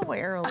down the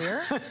hallway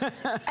earlier,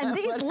 and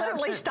these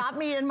literally stopped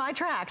me in my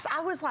tracks. I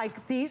was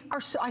like, these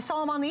are so, I saw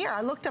them on the air. I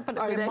looked up at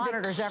the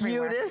monitors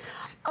everywhere.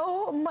 Cutest?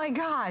 Oh my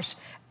gosh.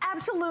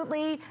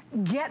 Absolutely,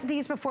 get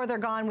these before they're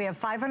gone. We have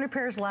 500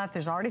 pairs left.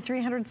 There's already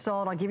 300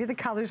 sold. I'll give you the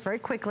colors very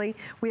quickly.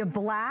 We have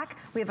black,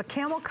 we have a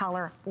camel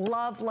color.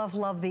 Love, love,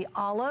 love the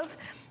olive.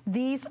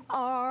 These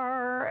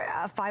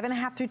are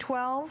 5.5 through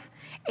 12,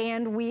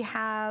 and we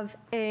have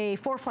a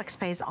 4 flex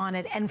pays on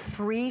it and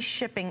free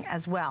shipping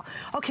as well.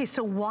 Okay,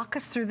 so walk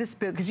us through this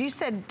boot, because you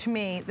said to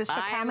me, this took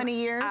how many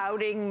years? I'm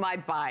outing my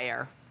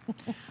buyer.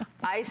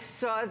 I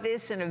saw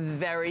this in a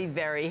very,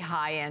 very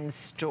high-end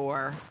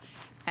store,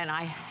 and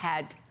I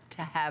had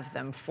to have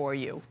them for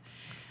you.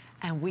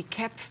 And we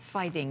kept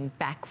fighting,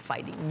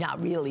 backfighting, not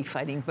really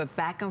fighting, but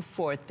back and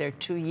forth. They're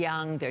too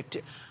young, they're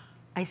too...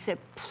 I said,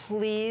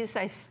 please,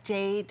 I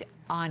stayed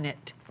on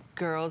it.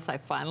 Girls, I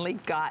finally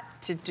got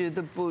to do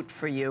the boot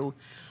for you.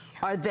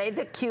 Are they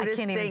the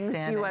cutest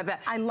things you have?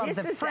 I love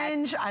the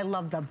fringe, I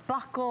love the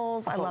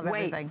buckles, I love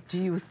everything.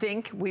 Do you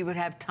think we would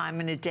have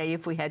time in a day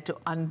if we had to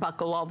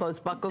unbuckle all those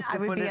buckles to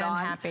put it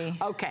on? I would be unhappy.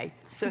 Okay,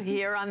 so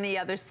here on the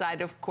other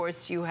side, of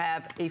course, you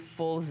have a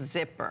full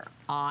zipper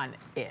on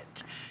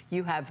it.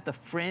 You have the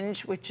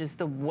fringe, which is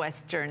the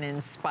Western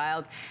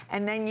inspired,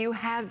 and then you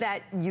have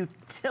that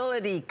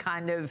utility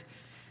kind of,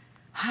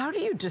 how do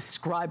you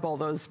describe all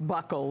those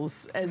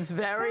buckles? As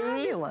very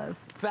fabulous.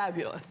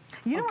 Fabulous.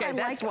 You know okay, what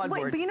I that's like?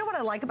 one word. But you know what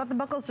I like about the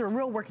buckles? They're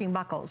real working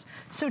buckles.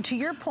 So to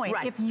your point,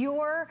 if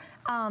your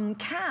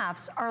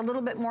calves are a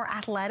little bit more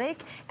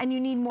athletic and you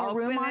need more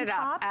room on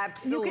top,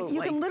 absolutely.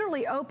 You can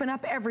literally open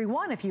up every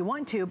one if you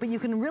want to, but you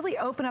can really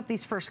open up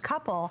these first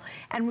couple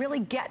and really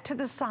get to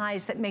the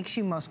size that makes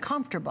you most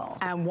comfortable.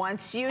 And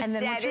once you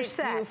set it,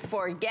 you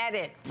forget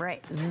it.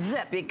 Right.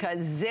 Zip. Because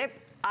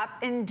zip up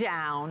and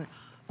down.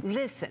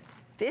 Listen,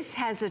 this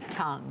has a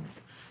tongue.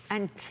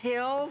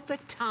 until the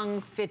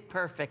tongue fit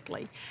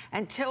perfectly,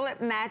 until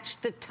it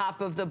matched the top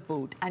of the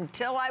boot,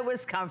 until I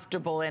was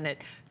comfortable in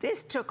it.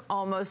 This took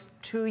almost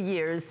 2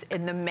 years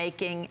in the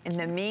making. In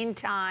the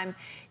meantime,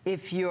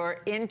 if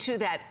you're into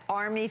that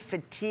army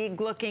fatigue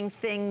looking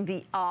thing,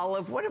 the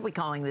olive, what are we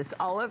calling this,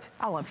 olive?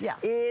 Olive, yeah.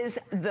 Is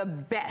the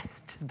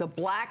best. The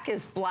black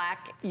is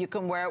black. You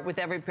can wear it with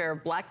every pair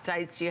of black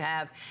tights you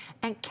have.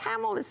 And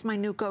camel is my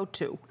new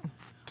go-to.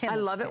 I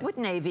love it with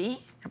navy.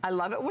 I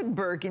love it with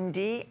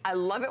burgundy. I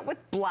love it with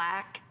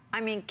black.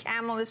 I mean,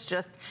 camel is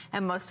just,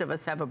 and most of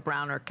us have a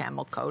brown or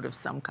camel coat of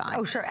some kind.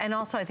 Oh, sure. And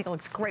also, I think it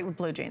looks great with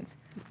blue jeans.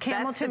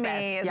 Camel to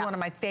me is one of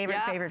my favorite.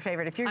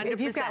 If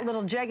you've got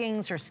little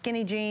jeggings or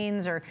skinny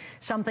jeans or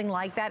something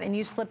like that, and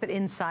you slip it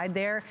inside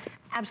there,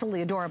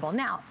 absolutely adorable.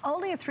 Now,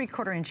 only a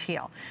 3/4 inch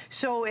heel.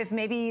 So if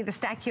maybe the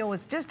stack heel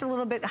was just a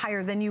little bit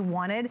higher than you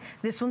wanted,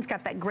 this one's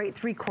got that great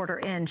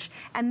 3/4 inch.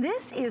 And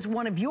this is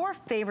one of your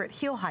favorite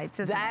heel heights,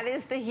 isn't it? That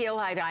is the heel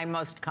height I'm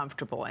most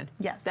comfortable in.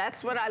 Yes.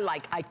 That's what I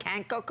like. I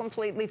can't go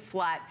completely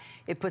flat.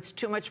 It puts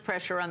too much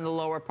pressure on the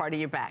lower part of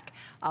your back.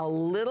 A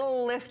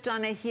little lift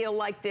on a heel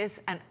like this,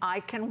 and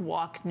I can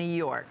walk New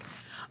York.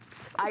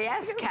 I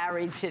asked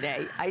Carrie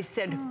today, I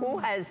said, who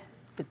has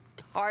the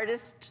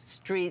hardest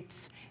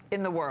streets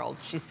in the world?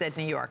 She said,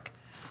 New York.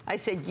 I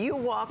said, you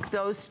walk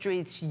those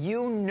streets,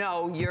 you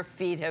know your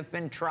feet have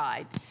been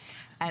tried.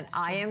 And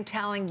I am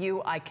telling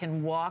you, I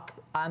can walk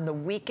on the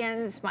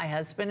weekends. My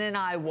husband and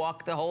I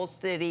walk the whole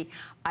city.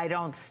 I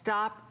don't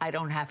stop. I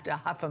don't have to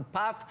huff and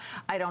puff.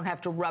 I don't have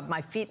to rub my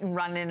feet and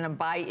run in and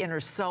buy Inner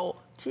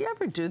Soul. Do you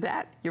ever do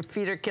that? Your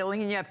feet are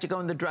killing and you have to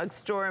go in the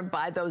drugstore and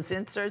buy those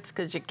inserts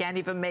because you can't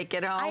even make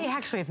it home? I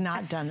actually have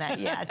not done that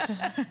yet.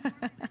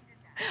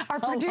 Our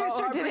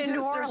producer did it in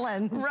New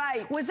Orleans.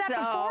 Right. Was that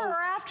before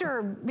or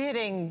after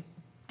hitting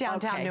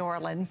downtown New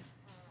Orleans?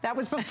 That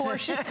was before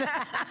she said.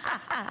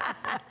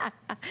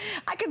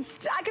 I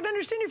could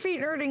understand your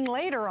feet hurting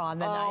later on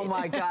the night. Oh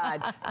my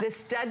God. The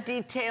stud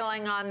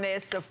detailing on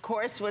this, of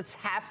course, what's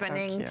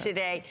happening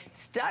today.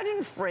 Stud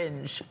and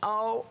fringe.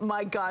 Oh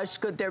my gosh,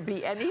 could there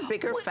be any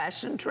bigger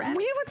fashion trend?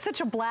 We had such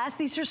a blast.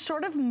 These are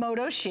sort of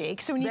moto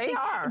chic. So when you think,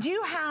 do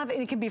you have,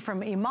 and it can be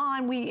from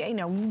Iman,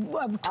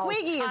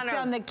 Twiggy has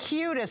done the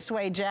cutest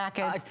suede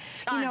jackets.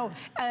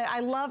 I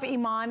love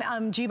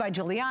Iman, G by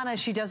Juliana.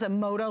 She does a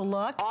moto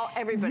look.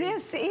 Everybody.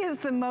 This is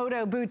the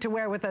moto boot to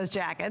wear with those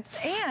jackets.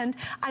 And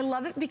I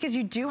love it because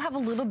you do have a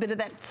little bit of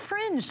that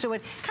fringe, so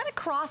it kind of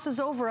crosses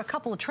over a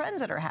couple of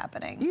trends that are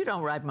happening. You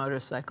don't ride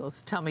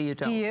motorcycles. Tell me you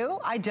don't. Do you?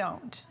 I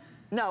don't.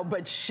 No,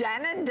 but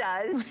Shannon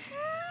does.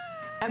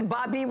 And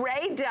Bobby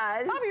Ray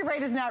does. Bobby Ray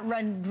does not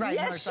ride motorcycles.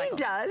 Yes, she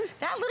does.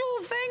 That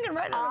little thing and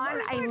ride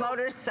on a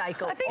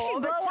motorcycle. I think she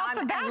blow off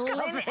the back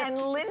of it.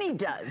 And Linny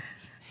does.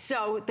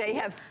 So they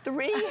have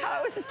 3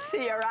 hosts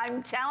here,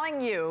 I'm telling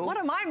you. What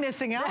am I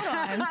missing out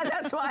on?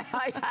 That's why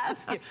I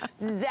asked you.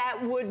 That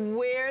would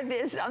wear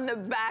this on the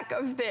back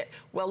of their,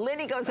 well,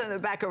 Linny goes on the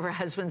back of her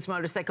husband's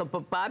motorcycle,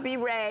 but Bobby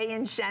Ray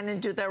and Shannon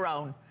do their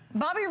own.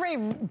 Bobby Ray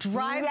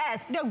drives?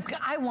 Yes. No,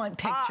 I want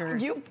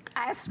pictures. You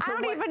asked her.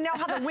 I don't even know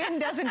how the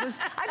wind doesn't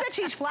just, I bet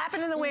she's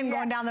flapping in the wind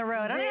going down the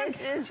road. This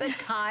is the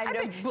kind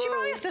of She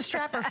probably has to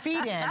strap her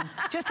feet in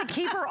just to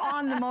keep her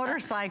on the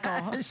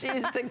motorcycle.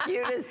 She's the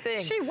cutest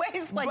thing. She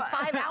weighs like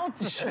 5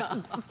 ounces.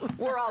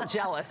 We're all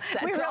jealous.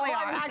 That's we really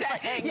are.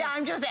 Actually, yeah,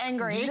 I'm just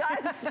angry.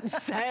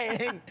 Just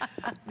saying.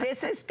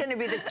 This is going to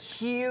be the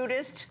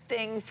cutest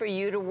thing for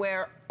you to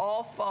wear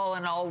all fall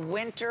and all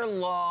winter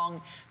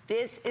long.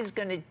 This is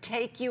going to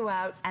take you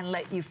out and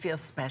let you feel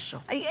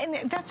special.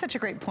 And that's such a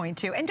great point,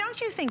 too. And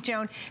don't you think,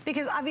 Joan,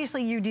 because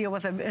obviously you deal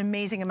with an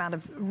amazing amount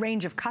of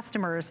range of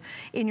customers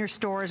in your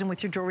stores and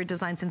with your jewelry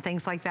designs and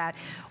things like that.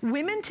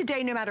 Women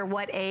today, no matter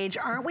what age,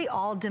 aren't we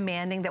all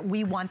demanding that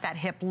we want that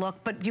hip look,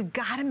 but you've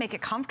got to make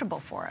it comfortable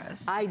for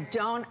us? I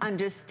don't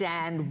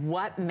understand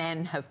what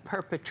men have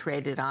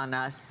perpetrated on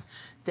us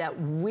that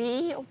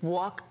we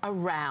walk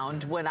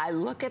around. When I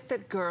look at the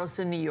girls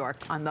in New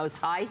York on those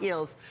high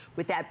heels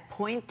with that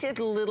pointed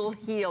little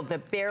heel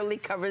that barely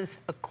covers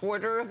a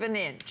 1/4 of an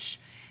inch,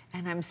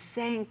 and I'm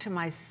saying to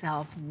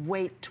myself,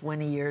 wait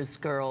 20 years,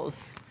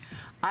 girls.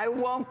 I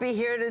won't be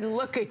here to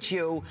look at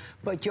you,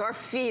 but your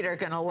feet are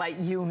going to let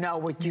you know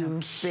what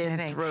you've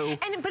been through.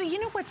 But you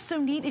know what's so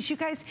neat is you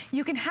guys,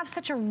 you can have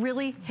such a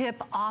really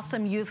hip,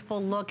 awesome,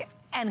 youthful look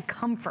and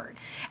comfort.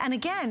 And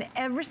again,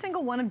 every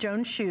single one of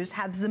Joan's shoes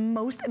has the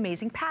most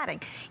amazing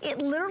padding. It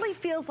literally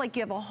feels like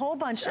you have a whole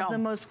bunch of the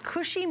most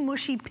cushy,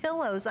 mushy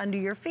pillows under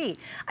your feet.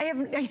 I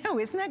know,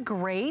 isn't that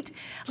great?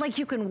 Like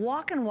you can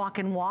walk and walk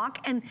and walk.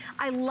 And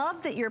I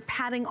love that your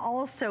padding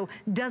also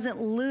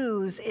doesn't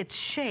lose its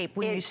shape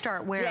when you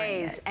start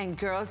wearing it. And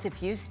girls,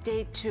 if you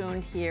stay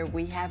tuned here,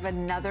 we have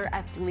another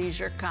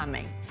athleisure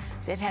coming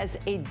that has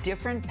a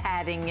different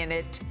padding in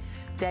it.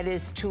 that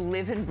is to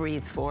live and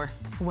breathe for.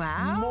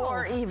 Wow.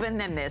 More even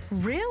than this.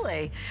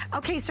 Really?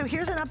 Okay, so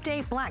here's an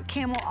update. Black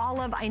Camel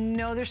Olive. I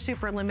know they're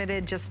super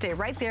limited. Just stay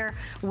right there.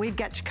 We've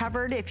got you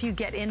covered if you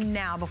get in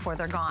now before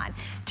they're gone.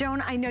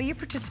 Joan, I know you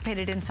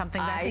participated in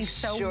something that I think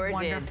so sure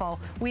wonderful.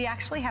 Did. We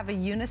actually have a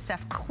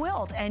UNICEF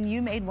quilt, and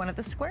you made one of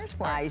the squares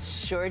for it. I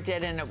sure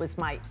did, and it was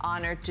my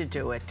honor to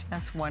do it.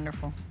 That's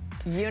wonderful.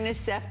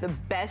 UNICEF, the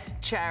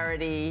best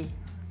charity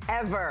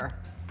ever.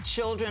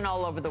 Children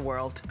all over the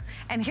world.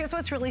 And here's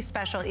what's really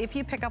special. If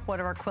you pick up one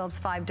of our quilts,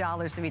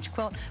 $5 of each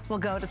quilt will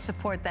go to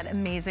support that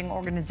amazing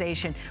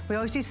organization. We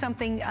always do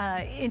something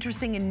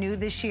interesting and new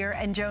this year.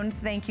 And Joan,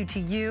 thank you to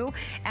you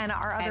and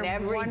our other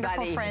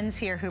wonderful friends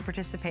here who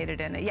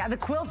participated in it. Yeah, the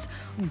quilt's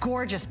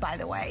gorgeous, by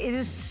the way. It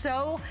is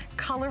so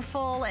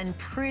colorful and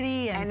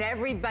pretty. And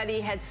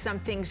everybody had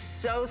something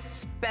so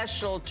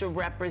special to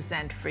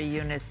represent for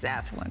UNICEF.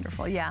 That's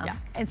wonderful, yeah.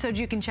 And so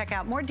you can check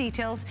out more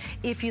details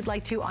if you'd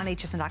like to on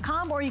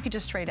hsn.com, or you could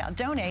just straight out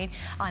donate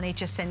on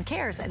HSN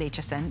Cares at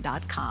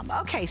hsn.com.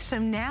 Okay, so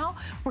now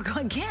we're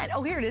going again.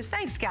 Oh, here it is.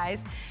 Thanks, guys.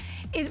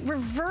 It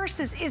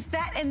reverses, is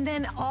that, and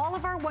then all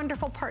of our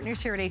wonderful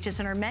partners here at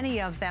HSN, or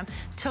many of them,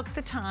 took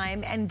the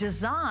time and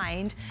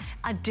designed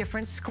a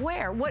different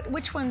square.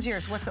 Which one's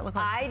yours? What's it look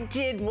like? I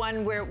did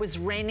one where it was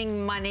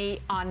raining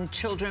money on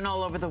children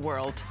all over the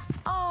world.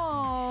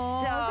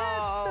 Oh,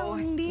 that's so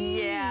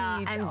neat.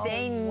 Yeah, and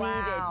they need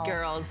it,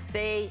 girls.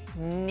 They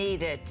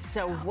need it.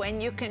 So when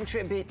you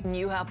contribute and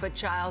you help a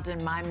child,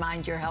 in my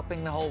mind, you're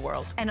helping the whole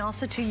world. And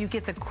also, too, you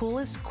get the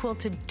coolest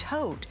quilted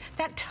tote.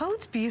 That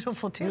tote's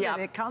beautiful, too, that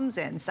it comes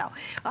in. So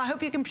I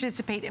hope you can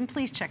participate, and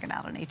please check it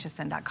out on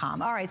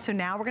hsn.com. All right, so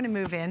now we're going to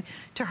move in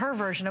to her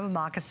version of a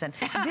moccasin.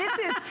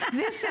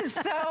 This is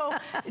so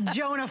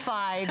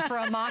Joan-ified for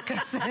a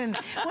moccasin.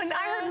 When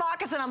I heard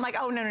moccasin, I'm like,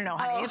 oh, no,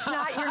 honey. It's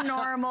not your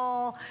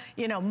normal,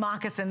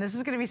 moccasin. This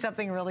is going to be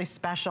something really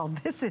special.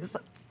 This is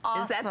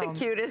awesome. Is that the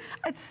cutest?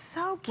 It's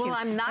so cute. Well,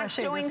 I'm not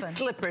doing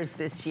slippers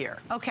this year.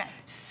 Okay.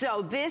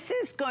 So this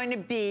is going to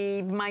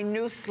be my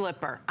new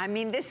slipper. I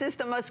mean, this is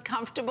the most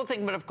comfortable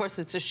thing, but of course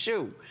it's a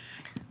shoe.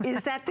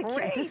 Is that the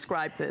cute?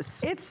 Describe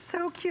this. It's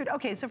so cute.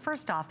 Okay, so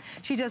first off,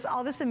 she does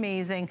all this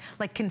amazing,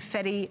 like,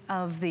 confetti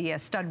of the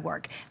stud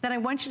work. Then I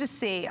want you to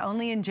see,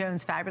 only in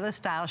Joan's fabulous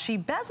style, she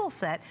bezel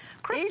set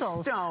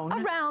crystals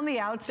around the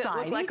outside.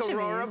 That look like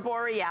Aurora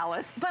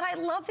Borealis. But I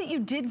love that you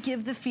did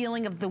give the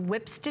feeling of the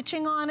whip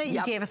stitching on it.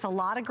 You gave us a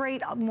lot of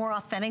great, more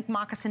authentic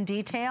moccasin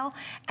detail.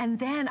 And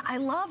then I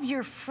love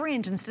your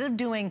fringe. Instead of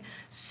doing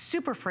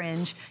super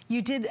fringe,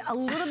 you did a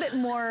little bit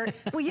more,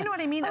 well, you know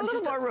what I mean? A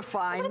little more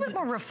refined. A little bit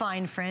more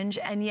refined fringe,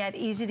 and yet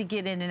easy to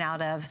get in and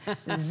out of.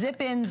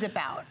 Zip in, zip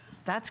out.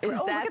 That's great.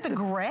 Oh, look at the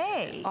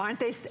gray. Aren't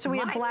they? So we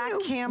have black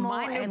camel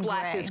and gray. My new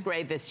black is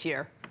gray this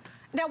year.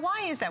 Now,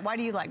 why is that? Why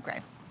do you like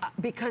gray?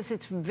 Because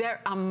it's very,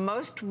 on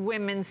most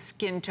women's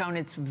skin tone,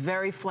 it's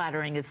very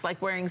flattering. It's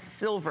like wearing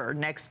silver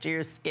next to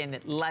your skin.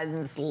 It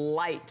lends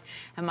light.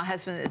 And my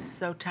husband is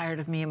so tired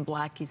of me in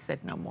black, he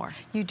said no more.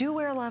 You do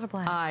wear a lot of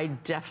black. I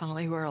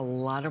definitely wear a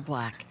lot of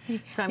black.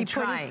 So I'm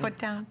trying. He put his foot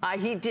down?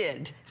 He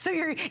did. So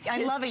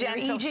I love it. You're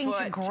aging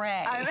to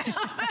gray.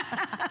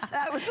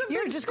 That was a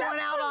You're just going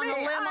out on the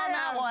limb on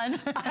that one.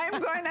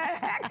 I'm going to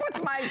heck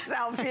with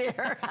myself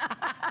here.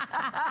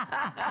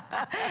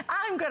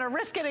 I'm going to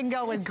risk it and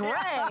go with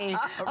gray.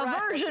 A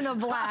version of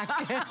black.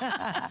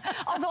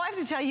 Although I have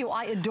to tell you,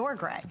 I adore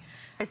gray.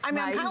 I'm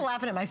kind of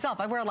laughing at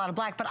myself. I wear a lot of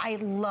black, but I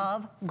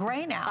love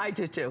gray now. I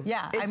do too.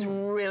 Yeah. It's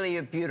really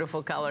a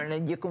beautiful color,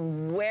 and you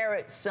can wear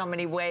it so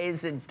many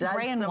ways. It does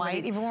gray and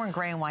white. Even worn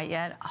gray and white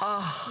yet.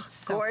 Oh, it's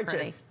so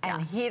gorgeous.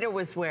 And Hita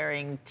was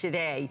wearing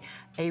today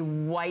a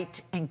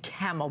white and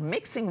camel.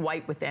 Mixing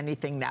white with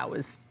anything now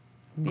is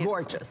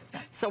gorgeous. Yeah.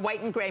 So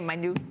white and gray, my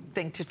new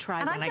thing to try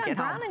when I get home. And I've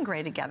done brown and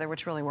gray together,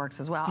 which really works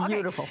as well.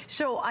 Beautiful. Okay.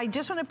 So I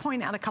just want to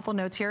point out a couple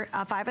notes here.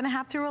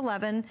 5.5 through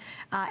 11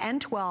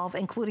 and 12,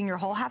 including your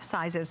whole half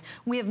sizes.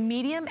 We have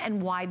medium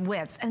and wide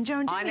widths. And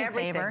Joan, do me a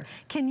favor.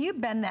 Can you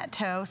bend that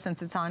toe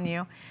since it's on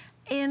you?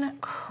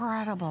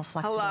 Incredible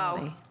flexibility.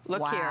 Hello.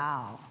 Look here.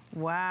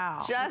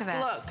 Wow. Just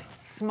look.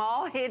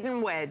 Small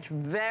hidden wedge.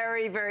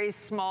 Very, very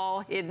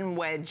small hidden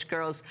wedge,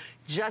 girls.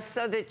 Just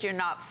so that you're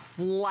not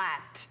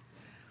flat,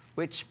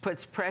 which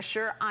puts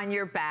pressure on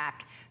your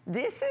back.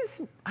 This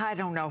is, I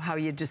don't know how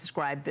you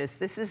describe this.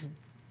 This is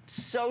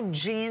so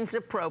jeans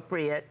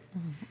appropriate.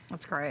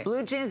 That's great.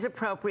 Blue jeans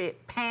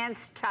appropriate,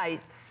 pants,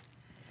 tights.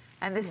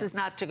 And this is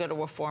not to go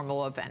to a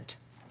formal event,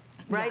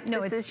 right?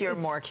 No, this is your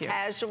more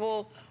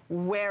casual,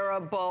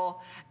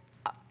 wearable.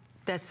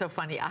 That's so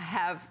funny. I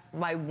have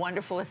my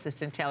wonderful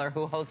assistant, Taylor,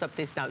 who holds up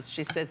these notes.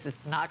 She says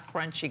it's not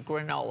crunchy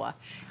granola.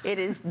 It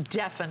is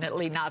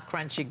definitely not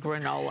crunchy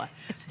granola.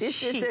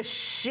 This is a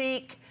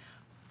chic,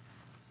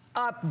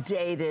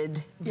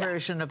 updated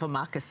version of a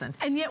moccasin.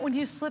 And yet when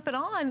you slip it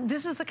on,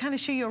 this is the kind of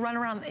shoe you'll run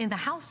around in the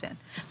house in.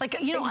 Like,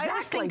 you know, exactly. I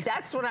always think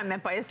that's what I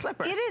meant by a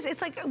slipper. It is.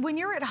 It's like when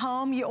you're at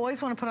home, you always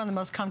want to put on the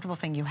most comfortable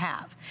thing you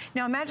have.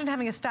 Now imagine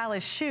having a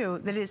stylish shoe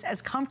that is as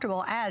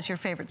comfortable as your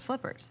favorite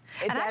slippers.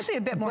 And actually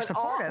a bit more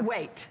supportive.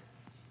 Wait.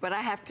 But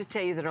I have to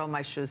tell you that all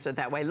my shoes are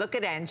that way. Look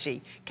at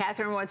Angie.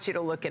 Catherine wants you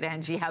to look at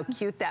Angie, how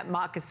cute that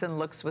moccasin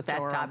looks with that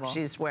top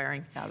she's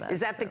wearing. Oh, is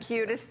that so the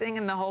cutest thing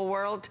in the whole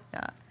world?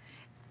 Yeah.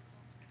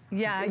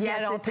 Yeah,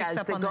 yes, it all it picks does.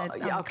 up on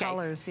the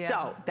colors. Yeah.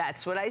 So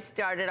that's what I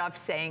started off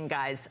saying,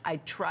 guys. I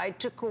tried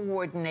to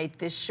coordinate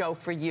this show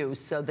for you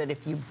so that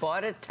if you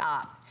bought a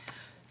top,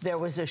 there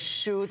was a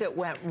shoe that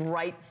went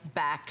right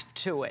back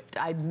to it.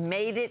 I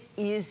made it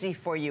easy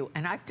for you.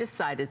 And I've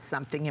decided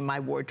something in my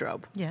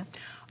wardrobe. Yes.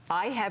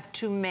 I have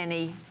too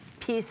many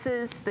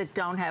pieces that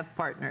don't have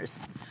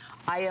partners.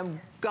 I am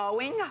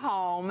going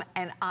home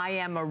and I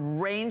am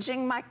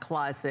arranging my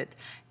closet,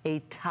 a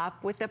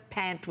top with a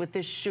pant with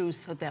a shoe,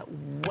 so that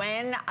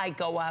when I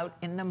go out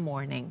in the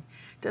morning,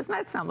 doesn't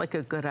that sound like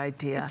a good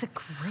idea? It's a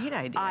great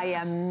idea. I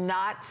am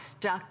not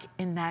stuck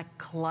in that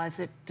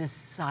closet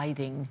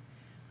deciding,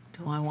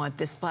 do I want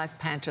this black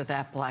pant or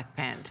that black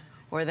pant?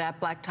 Or that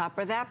black top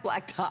or that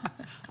black top?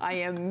 I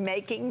am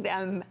making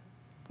them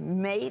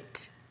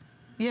mate.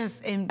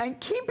 Yes, and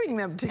keeping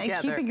them together.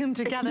 And keeping them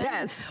together.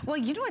 Yes. Well,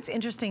 you know what's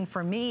interesting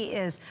for me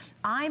is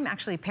I'm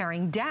actually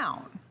paring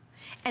down.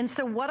 And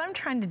so what I'm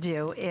trying to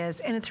do is,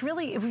 and it's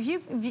really, if you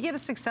get a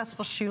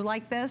successful shoe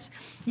like this,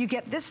 you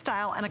get this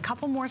style and a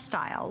couple more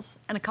styles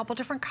and a couple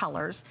different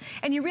colors,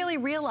 and you really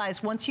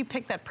realize once you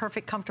pick that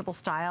perfect, comfortable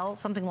style,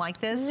 something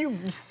like this. You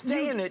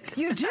stay in it.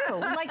 You do.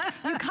 Like,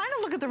 you kind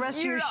of look at the rest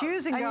of your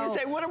shoes and go, you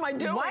say, what am I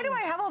doing? Why do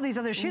I have all these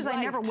other shoes? Right.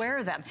 I never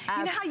wear them.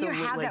 Absolutely. You know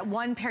how you have that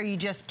one pair you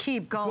just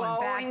keep going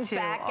back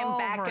to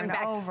over and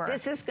over.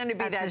 This is going to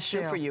be that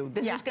shoe for you.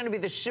 This is going to be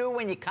the shoe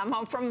when you come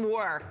home from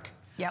work.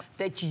 Yep.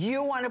 That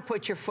you want to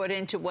put your foot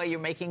into while you're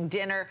making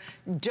dinner.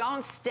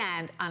 Don't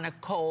stand on a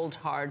cold,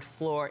 hard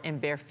floor in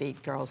bare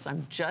feet, girls.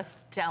 I'm just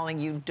telling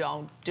you,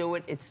 don't do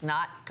it. It's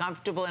not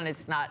comfortable and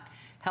it's not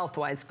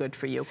health-wise good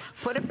for you.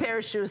 Put a pair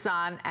of shoes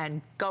on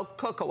and go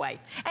cook away.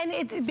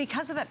 And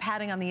because of that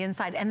padding on the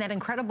inside and that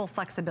incredible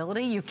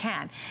flexibility, you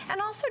can.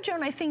 And also,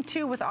 Joan, I think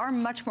too, with our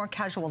much more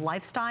casual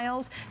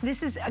lifestyles,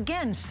 this is,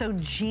 again, so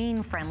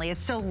jean friendly.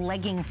 It's so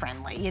legging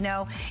friendly, you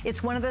know?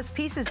 It's one of those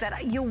pieces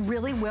that you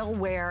really will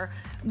wear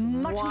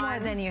much more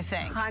than you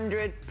think.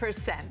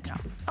 100%.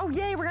 Oh,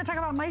 yay, we're gonna talk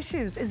about my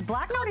shoes. Is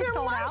black already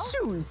sold out?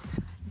 They're my shoes.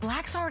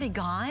 Black's already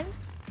gone?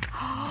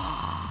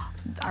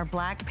 Our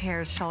black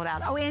pairs sold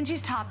out. Oh,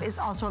 Angie's top is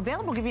also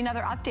available. I'll give you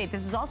another update.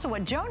 This is also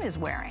what Joan is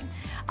wearing.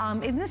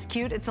 Isn't this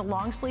cute? It's a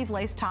long sleeve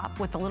lace top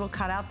with the little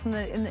cutouts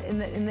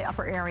in the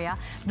upper area.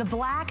 The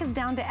black is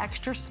down to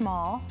extra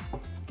small.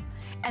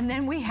 And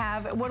then we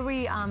have, what are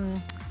we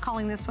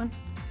calling this one?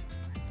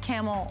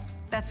 Camel.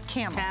 That's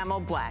camel. Camel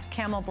black.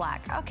 Camel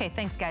black. Okay,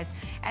 thanks guys.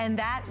 And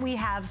that we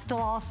have still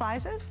all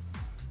sizes?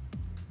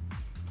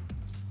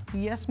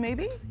 Yes,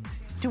 maybe?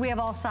 Do we have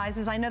all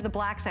sizes? I know the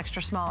black's extra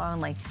small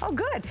only. Oh,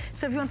 good.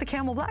 So if you want the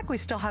camel black, we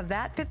still have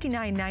that.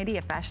 $59.90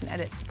 at Fashion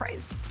Edit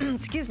price.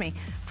 Excuse me.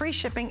 Free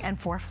shipping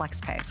and 4 flex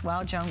pays.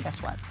 Well, Joan,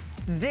 guess what?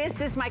 This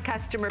is my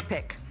customer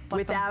pick.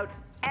 Without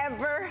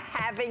ever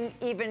having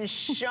even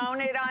shown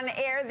it on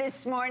air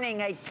this morning,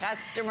 a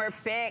customer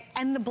pick.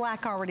 And the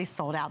black already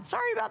sold out.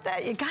 Sorry about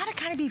that. You gotta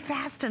kind of be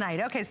fast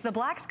tonight. Okay, so the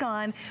black's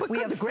gone. But we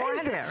have the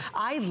gray's there.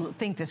 I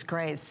think this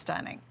gray is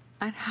stunning.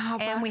 And how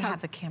about And we have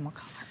the camel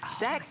color. Oh,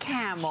 that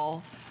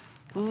camel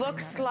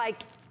looks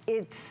like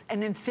it's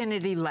an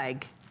infinity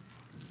leg.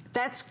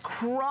 That's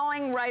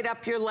crawling right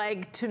up your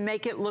leg to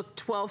make it look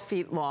 12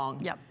 feet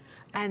long. Yep.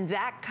 And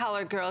that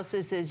color, girls,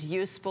 is as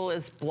useful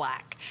as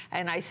black.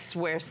 And I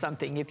swear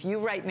something, if you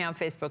write me on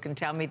Facebook and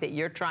tell me that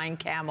you're trying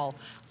camel,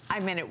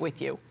 I'm in it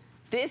with you.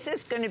 This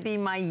is going to be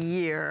my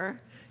year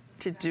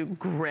to do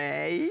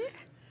gray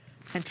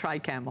and try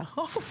camel.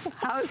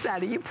 How's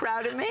that? Are you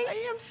proud of me?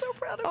 I am so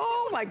proud of you.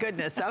 Oh, my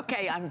goodness.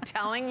 Okay, I'm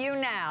telling you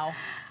now,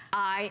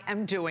 I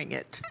am doing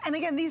it. And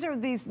again, these are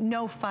these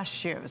no fuss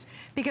shoes.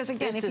 Because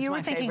again, This if is you were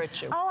my thinking, favorite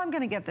shoe. oh, I'm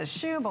gonna get this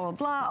shoe, blah, blah,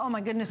 blah. Oh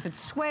my goodness, it's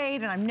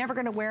suede and I'm never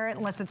gonna wear it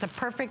unless it's a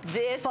perfect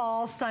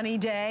fall sunny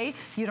day.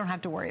 You don't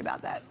have to worry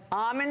about that.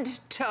 Almond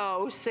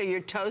toe, so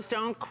your toes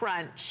don't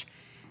crunch.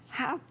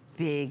 How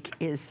big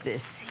is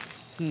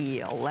this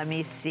heel? Let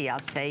me see, I'll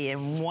tell you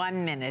in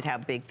 1 minute how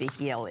big the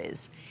heel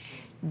is.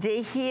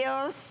 The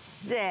heel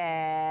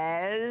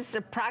says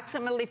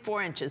approximately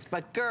 4 inches,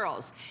 but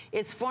girls,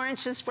 it's 4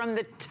 inches from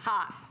the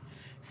top.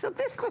 So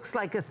this looks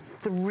like a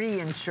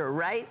 3-incher,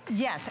 right?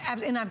 Yes,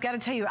 and I've got to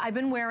tell you, I've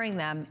been wearing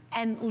them,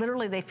 and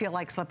literally they feel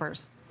like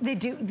slippers. They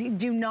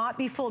do not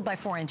be fooled by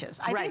 4 inches.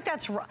 I think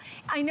that's right.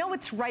 I know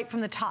it's right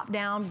from the top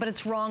down, but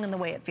it's wrong in the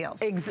way it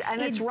feels.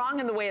 And it's wrong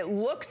in the way it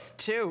looks,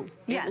 too.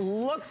 Yes. It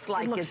looks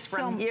like it's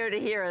from here to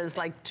here is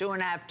like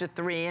 2.5 to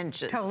 3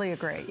 inches. Totally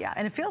agree, yeah.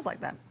 And it feels like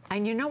that.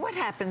 And you know what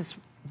happens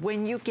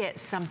when you get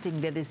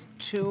something that is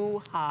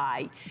too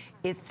high?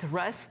 It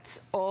thrusts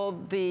all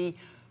the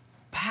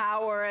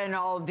power and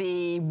all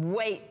the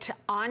weight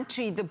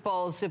onto the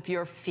balls of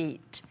your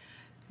feet.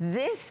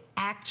 This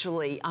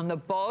actually, on the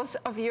balls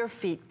of your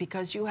feet,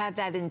 because you have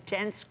that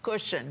intense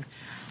cushion,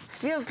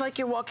 feels like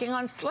you're walking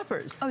on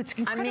slippers. Oh, it's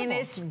incredible. I mean,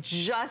 it's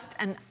just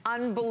an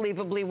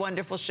unbelievably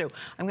wonderful shoe.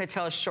 I'm going to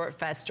tell a short,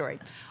 fast story.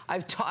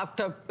 I've talked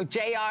to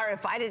JR.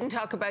 If I didn't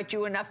talk about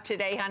you enough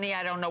today, honey,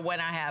 I don't know when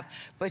I have.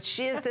 But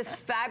she is this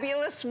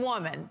fabulous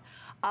woman,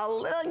 a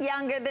little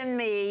younger than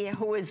me,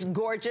 who is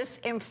gorgeous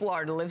in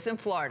Florida, lives in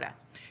Florida.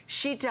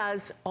 She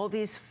does all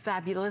these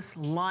fabulous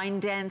line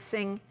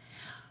dancing.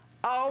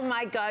 Oh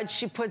my God,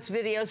 she puts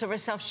videos of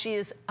herself. She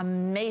is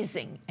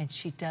amazing. And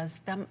she does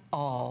them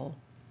all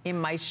in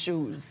my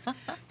shoes.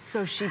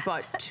 So she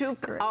bought two.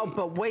 Oh,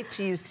 but wait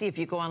till you see if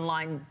you go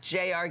online,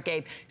 JR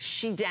Gabe.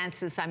 She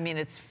dances, I mean,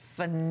 it's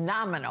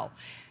phenomenal.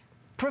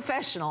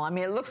 Professional, I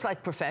mean, it looks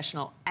like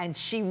professional. And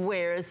she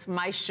wears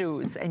my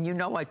shoes. And you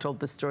know I told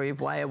the story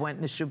of why I went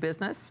in the shoe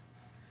business.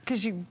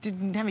 Because you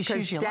didn't have any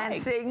shoes you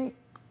liked. Dancing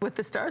with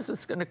the Stars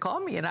was going to call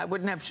me and I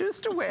wouldn't have shoes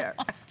to wear.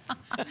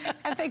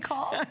 Have they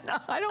called? No,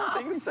 I don't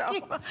think so.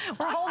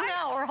 We're holding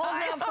out. We're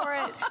holding out for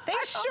it. They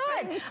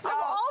should. So. Of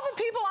all the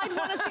people I'd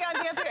want to see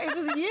on Dancing, if it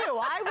was you,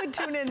 I would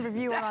tune in if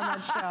you were on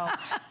that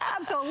show.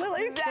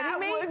 Absolutely. Are you kidding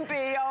me? That would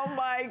be, oh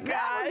my gosh.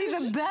 That would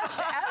be the best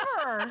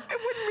ever. It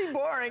wouldn't be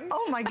boring.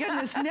 Oh my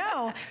goodness,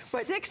 no.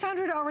 But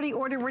 600 already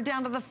ordered. We're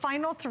down to the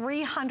final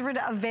 300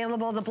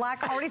 available. The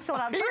black already sold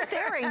out. First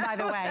airing, by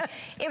the way.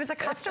 It was a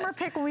customer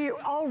pick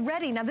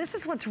already. Now, this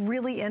is what's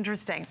really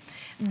interesting.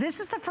 This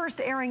is the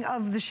first airing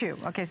of the shoe.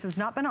 Okay, so it's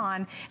not been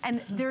on.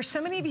 And there's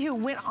so many of you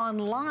who went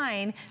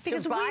online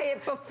because to buy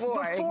it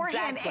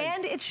beforehand, exactly.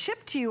 And it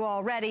shipped to you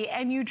already,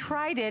 and you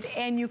tried it,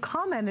 and you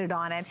commented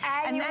on it.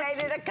 And you made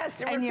it a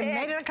customer pick. And you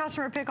made it a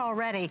customer pick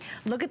already.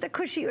 Look at the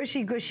cushy,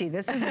 ushy, gushy.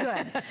 This is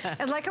good.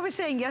 And like I was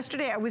saying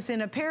yesterday, I was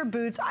in a pair of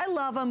boots. I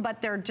love them,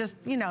 but they're just,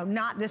 you know,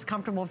 not this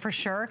comfortable for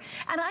sure.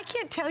 And I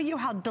can't tell you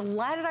how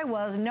delighted I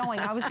was knowing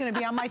I was going to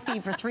be on my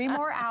feet for 3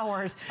 more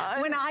hours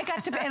when I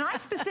got to, and I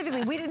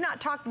specifically, we did not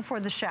talk before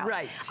the show.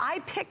 Right. I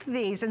picked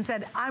these and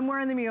said, I'm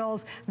wearing the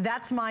mules.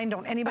 That's mine.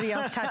 Don't anybody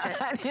else touch it.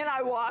 And then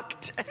I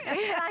walked.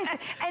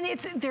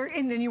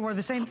 And then you wore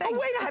the same thing. Oh,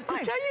 wait, I have to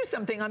tell you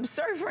something. I'm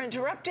sorry for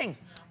interrupting.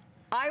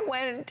 I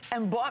went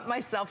and bought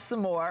myself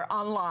some more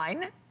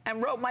online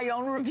and wrote my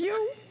own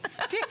review.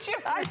 Did you?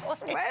 I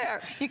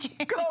swear. You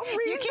can't, go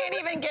read you can't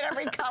even get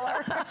every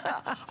color.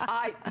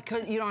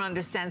 Because you don't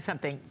understand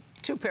something.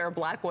 2 pair of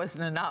black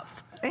wasn't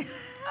enough.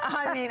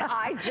 I mean,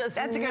 I just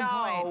That's a good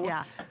point.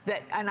 Yeah.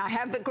 That, and I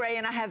have the gray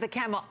and I have the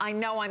camel. I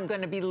know I'm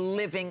going to be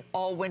living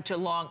all winter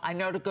long. I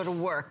know to go to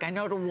work. I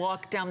know to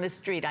walk down the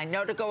street. I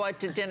know to go out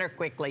to dinner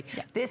quickly.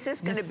 Yeah. This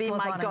is going to be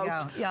my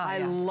go-to. Yeah, I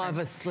love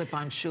a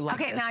slip-on shoe like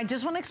this. Okay, now I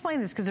just want to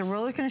explain this because they're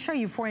really going to show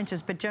you 4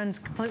 inches, but Joan's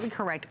completely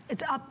correct.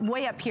 It's up,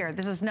 way up here.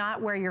 This is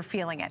not where you're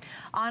feeling it.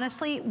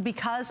 Honestly,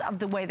 because of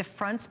the way the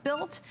front's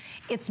built,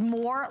 it's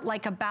more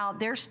like about,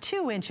 there's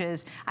 2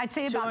 inches. I'd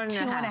say about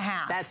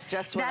 2.5. That's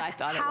just what I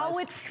thought it was. That's how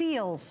it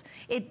feels.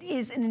 It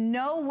is in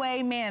no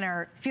way,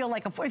 manner, feel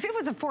like a, if it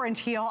was a 4-inch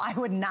heel, I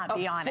would not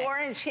be on it. A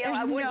 4-inch heel, There's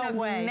I wouldn't have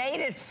way.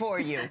 made it for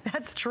you.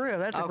 That's true.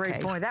 That's a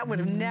great point. That would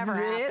have never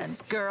happened.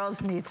 This,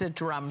 girls, needs a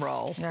drum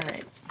roll. All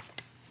right.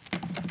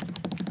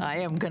 I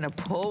am going to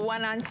pull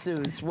one on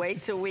Suze. Wait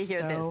till we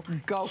hear this.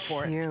 Go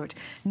for it.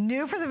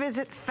 New for the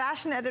visit,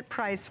 fashion edit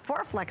price,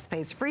 4 flex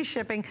pays, free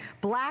shipping,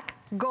 black,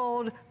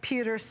 gold,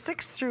 pewter,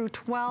 6 through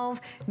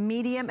 12,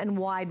 medium and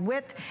wide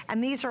width.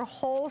 And these are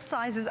whole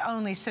sizes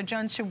only. So,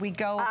 Joan, should we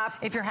go up?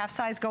 If your half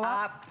size, go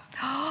up?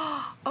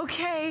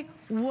 Okay,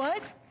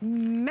 what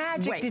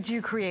magic did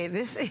you create?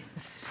 This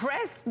is...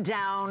 Press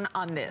down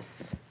on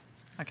this.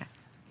 Okay.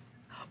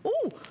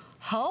 Ooh,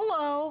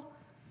 hello.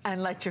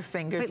 And let your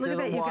fingers do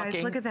the walking. Look at that, you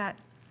guys. Look at that.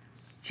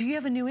 Do you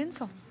have a new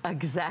insole?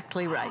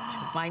 Exactly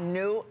right. My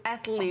new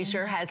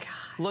athleisure has,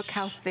 look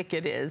how thick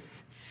it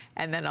is.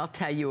 And then I'll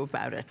tell you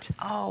about it.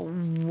 Oh,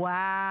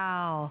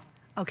 wow.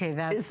 Okay,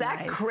 that's Is that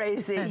nice.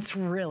 Crazy? That's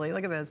really,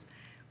 look at this.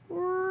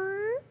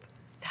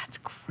 That's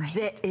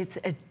great. It's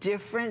a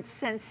different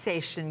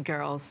sensation,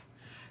 girls.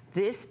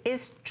 This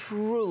is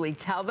truly,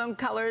 tell them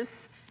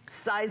colors,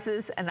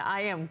 sizes, and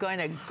I am going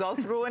to go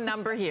through a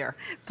number here.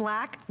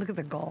 Black, look at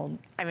the gold.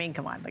 I mean,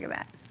 come on, look at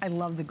that. I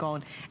love the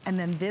gold. And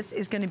then this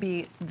is going to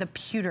be the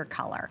pewter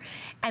color.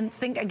 And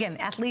think, again,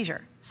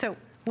 athleisure. So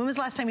when was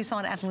the last time you saw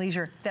an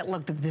athleisure that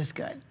looked this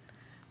good?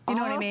 You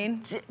know what I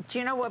mean? Do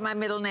you know what my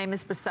middle name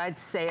is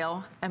besides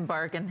sale and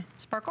bargain?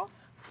 Sparkle?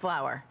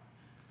 Flower.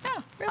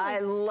 Oh, really? I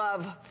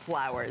love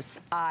flowers.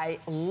 I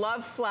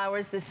love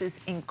flowers. This is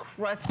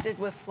encrusted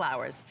with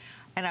flowers.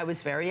 And I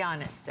was very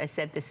honest. I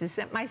said, this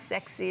isn't my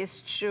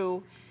sexiest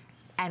shoe,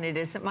 and it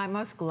isn't my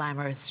most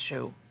glamorous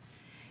shoe.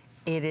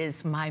 It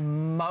is my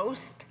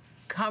most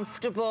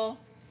comfortable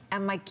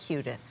and my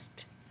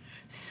cutest.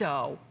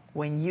 So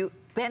when you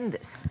bend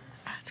this,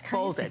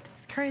 fold it.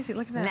 It's crazy,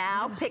 look at that.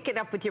 Now pick it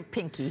up with your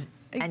pinky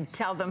and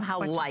tell them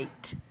how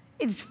light.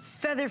 It's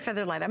feather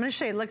light. I'm gonna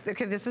show you, look,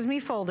 okay, this is me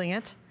folding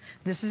it.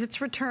 This is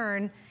its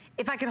return.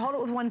 If I could hold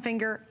it with one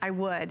finger, I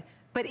would.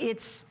 but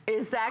it's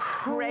is that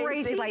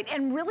crazy light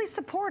and really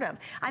supportive.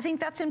 I think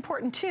that's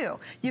important too.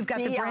 You've got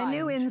the brand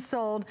new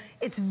insole.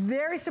 It's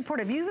very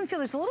supportive. You even feel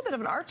there's a little bit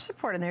of an arch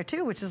support in there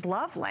too, which is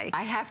lovely.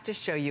 I have to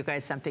show you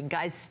guys something.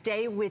 Guys,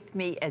 stay with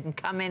me and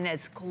come in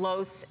as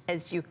close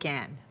as you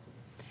can.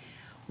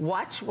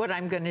 Watch what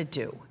I'm gonna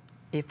do.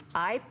 If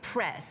I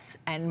press,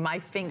 and my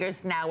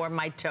fingers now are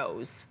my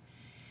toes,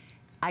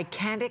 I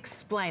can't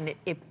explain it.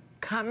 It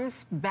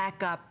comes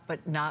back up,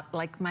 but not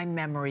like my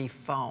memory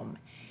foam.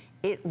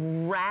 It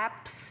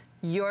wraps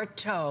your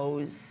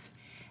toes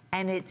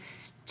and it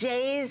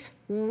stays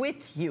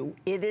with you.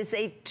 It is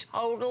a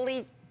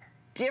totally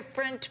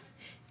different,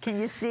 can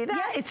you see that?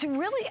 Yeah, it's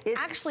really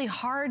actually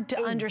hard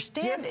to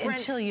understand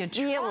until you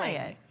try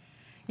it.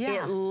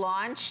 Yeah. It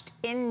launched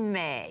in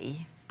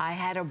May. I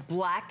had a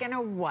black and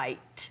a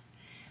white.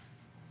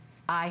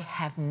 I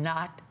have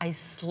not, I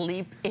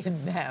sleep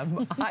in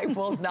them. I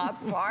will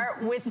not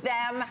part with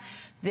them.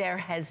 There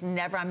has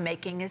never, I'm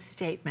making a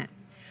statement.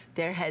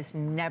 There has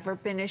never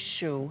been a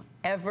shoe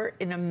ever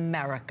in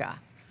America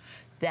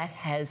that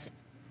has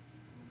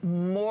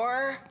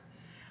more,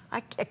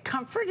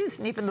 comfort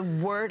isn't even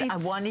the word I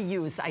want to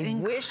use. I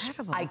wish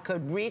I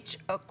could reach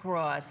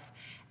across,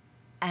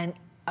 and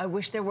I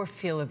wish there were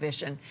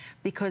feel-o-vision,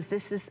 because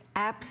this is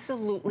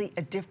absolutely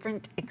a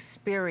different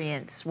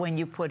experience when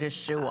you put a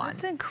shoe on.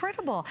 It's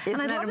incredible. Isn't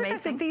and I that love the fact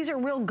amazing? that these are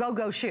real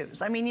go-go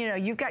shoes. I mean, you know,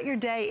 you've got your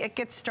day, it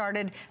gets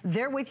started.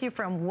 They're with you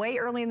from way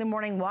early in the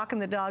morning, walking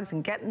the dogs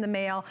and getting the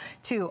mail,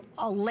 to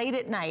late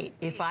at night.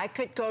 If I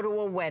could go to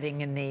a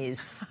wedding in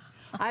these,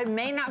 I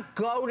may not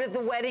go to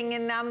the wedding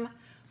in them,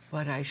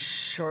 but I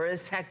sure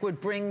as heck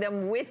would bring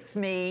them with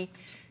me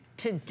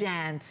to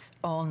dance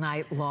all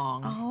night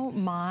long. Oh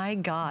my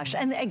gosh.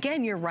 And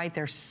again, you're right,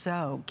 they're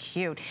so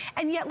cute.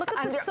 And yet, look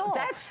at the sole.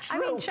 That's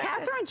true. I mean,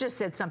 Catherine just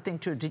said something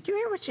too. Did you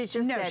hear what she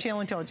just said? No, she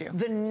only told you.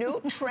 The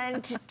new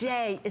trend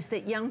today is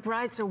that young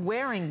brides are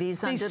wearing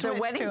these under their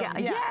wedding gown.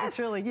 Yeah, yes. it's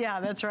really, yeah,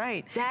 that's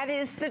right. That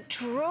is the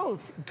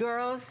truth.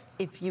 Girls,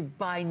 if you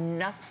buy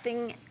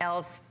nothing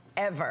else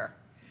ever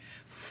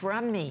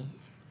from me,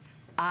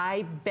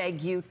 I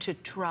beg you to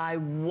try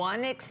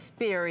one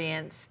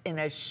experience in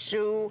a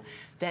shoe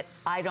that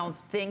I don't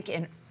think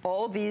in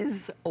all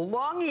these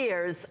long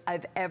years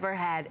I've ever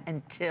had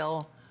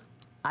until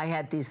I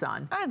had these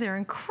on. Oh, they're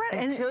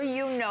incredible. Until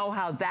you know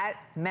how that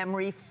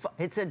memory,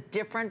 it's a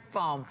different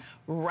foam,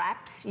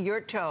 wraps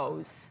your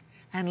toes.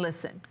 And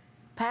listen,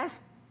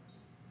 past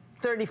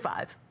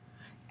 35,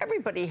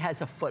 everybody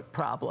has a foot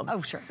problem.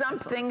 Oh, sure.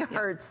 Something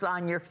hurts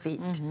on your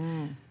feet.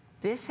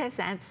 This has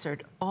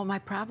answered all my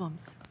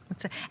problems.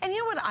 And you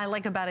know what I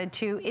like about it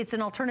too? It's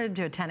an alternative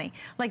to a tennis.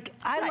 Like,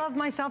 I love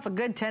myself a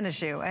good tennis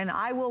shoe, and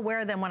I will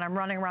wear them when I'm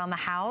running around the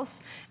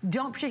house.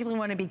 Don't particularly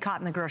want to be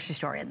caught in the grocery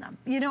store in them.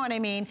 You know what I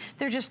mean?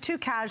 They're just too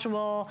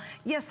casual.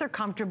 Yes, they're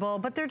comfortable,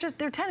 but they're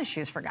tennis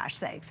shoes, for gosh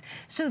sakes.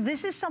 So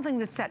this is something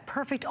that's that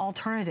perfect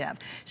alternative.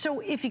 So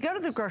if you go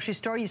to the grocery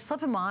store, you slip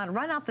them on,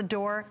 run out the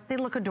door, they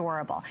look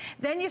adorable.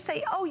 Then you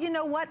say, oh, you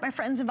know what? My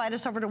friends invite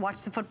us over to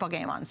watch the football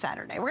game on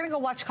Saturday. We're gonna go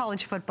watch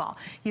college football.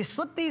 You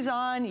slip these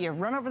on, you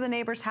run over the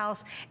neighbor's house,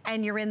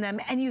 and you're in them,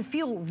 and you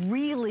feel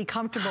really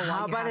comfortable while you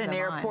have them on. How about an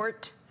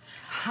airport?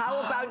 How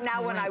about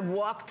now when I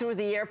walk through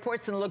the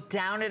airports and look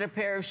down at a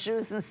pair of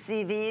shoes and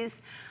see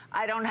these,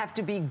 I don't have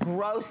to be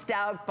grossed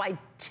out by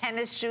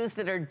tennis shoes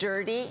that are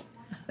dirty?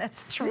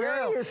 That's true.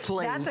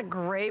 Seriously. That's a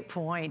great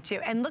point, too.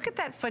 And look at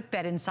that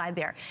footbed inside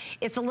there.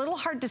 It's a little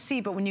hard to see,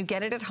 but when you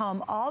get it at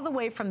home, all the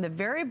way from the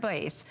very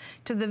base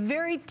to the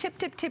very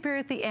tip here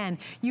at the end,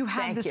 you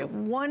have this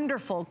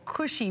wonderful,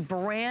 cushy,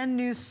 brand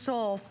new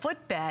sole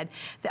footbed.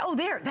 Oh,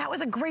 there, that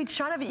was a great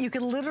shot of it. You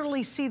could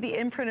literally see the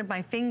imprint of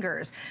my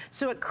fingers.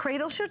 So it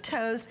cradles your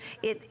toes,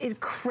 it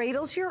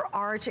cradles your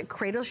arch, it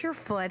cradles your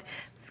foot.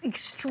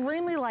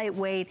 Extremely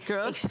lightweight,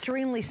 girls,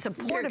 extremely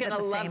supportive at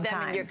the same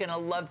time. And you're gonna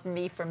love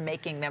me for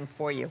making them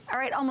for you. All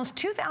right, almost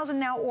 2,000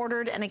 now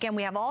ordered, and again,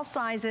 we have all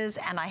sizes,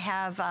 and I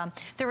have,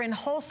 they're in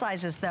whole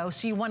sizes though,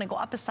 so you wanna go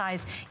up a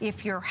size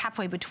if you're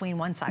halfway between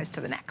one size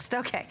to the next.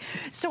 Okay,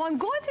 so I'm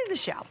going through the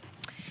show,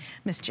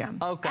 Miss Gem.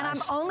 Oh gosh. And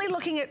I'm only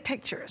looking at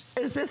pictures.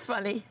 Is this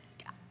funny?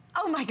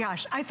 Oh my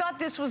gosh, I thought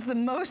this was the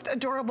most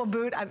adorable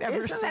boot I've ever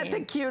seen. Isn't that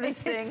the cutest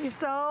thing?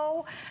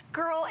 So,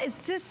 girl, is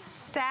this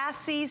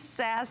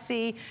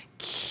sassy,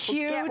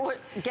 cute.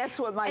 Guess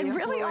what my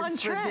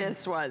influence really for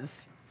this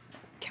was?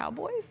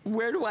 Cowboys?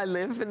 Where do I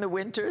live in the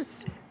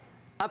winters?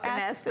 Up in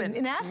Aspen.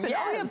 In Aspen, yes,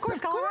 oh yeah, of course,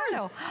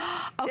 Colorado.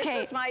 Okay.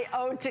 This is my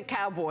ode to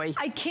cowboy.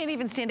 I can't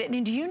even stand it.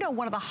 And do you know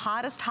one of the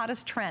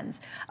hottest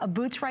trends of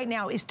boots right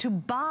now is to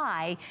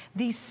buy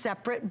these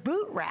separate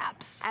boot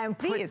wraps. And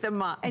put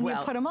them on. And you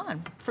put them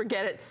on.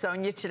 Forget it.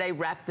 Sonia today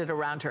wrapped it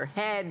around her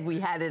head. We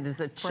had it as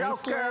a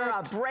choker,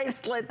 a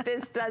bracelet.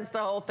 This does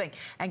the whole thing.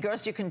 And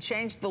girls, you can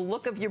change the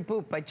look of your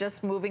boot by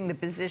just moving the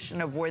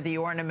position of where the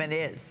ornament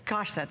is.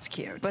 Gosh, that's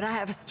cute. But I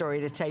have a story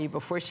to tell you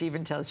before she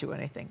even tells you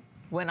anything.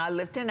 When I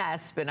lived in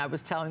Aspen, I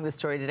was telling the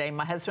story today,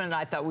 my husband and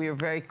I thought we were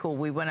very cool.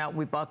 We went out and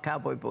we bought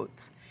cowboy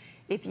boots.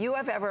 If you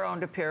have ever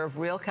owned a pair of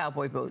real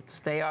cowboy boots,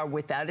 they are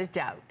without a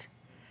doubt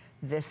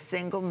the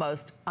single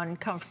most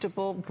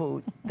uncomfortable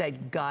boot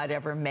that God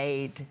ever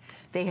made.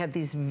 They have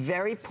these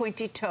very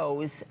pointy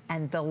toes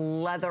and the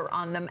leather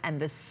on them and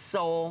the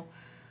sole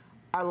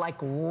are like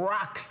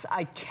rocks.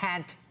 I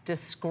can't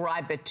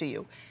describe it to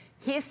you.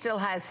 He still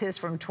has his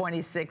from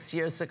 26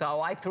 years ago.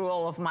 I threw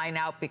all of mine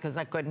out because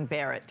I couldn't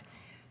bear it.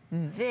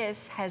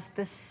 This has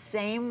the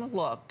same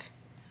look,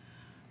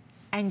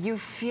 and you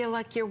feel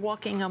like you're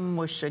walking a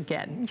mush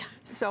again.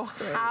 So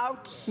how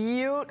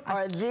cute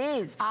are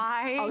these?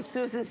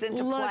 Susan's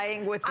into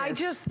playing with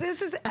this.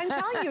 I'm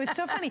telling you, it's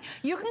so funny.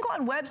 You can go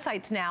on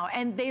websites now,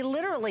 and they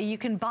literally, you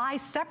can buy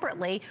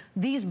separately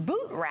these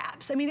boot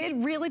wraps. I mean, it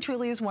really,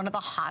 truly is one of the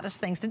hottest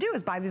things to do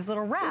is buy these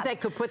little wraps. They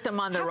could put them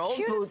on their old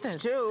boots,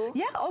 too.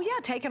 Yeah, oh yeah,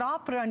 take it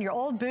off, put it on your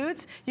old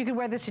boots. You could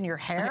wear this in your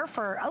hair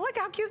for, oh, look,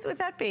 how cute would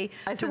that be?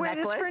 As a wear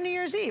necklace? this for New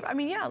Year's Eve. I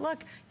mean, yeah,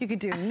 look, you could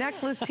do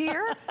necklace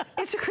here.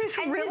 It's a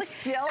crazy. And really,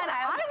 still and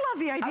I love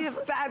the idea of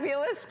a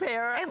fabulous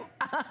pair. And,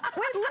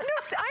 wait, no,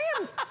 I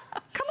am.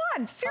 Come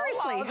on,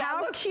 seriously, Hello,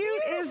 how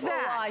cute is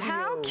that?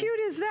 How cute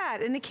is that?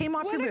 And it came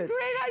off your boots.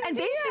 Great idea. And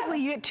basically,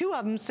 you get two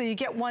of them, so you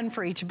get one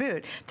for each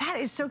boot. That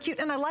is so cute,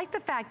 and I like the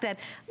fact that,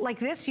 like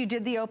this, you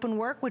did the open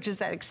work, which is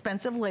that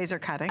expensive laser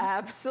cutting.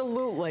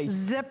 Absolutely.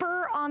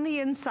 Zipper on the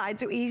inside,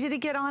 so easy to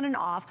get on and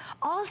off.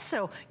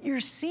 Also, you're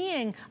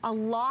seeing a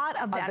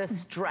lot of that.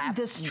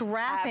 The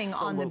strapping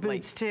on the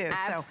boots, too.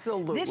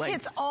 Absolutely. So this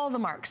hits all the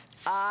marks.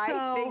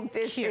 I think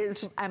this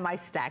is, am I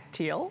stacked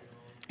heel?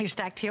 Your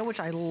stacked heel, which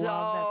I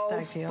love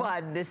that stacked heel. So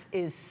fun. This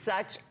is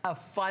such a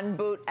fun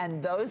boot.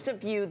 And those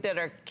of you that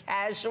are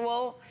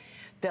casual,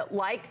 that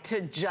like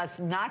to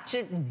just notch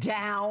it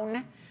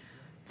down,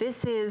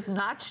 this is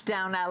notched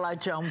down a la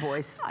Joan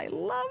Boyce. I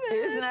love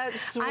it. Isn't that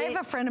sweet? I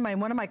have a friend of mine,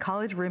 one of my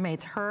college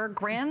roommates, her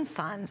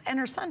grandsons, and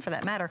her son for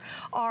that matter,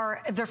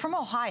 they're from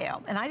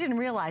Ohio. And I didn't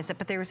realize it,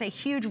 but there was a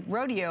huge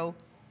rodeo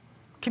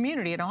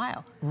community in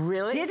Ohio.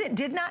 Really?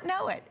 Did not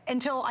know it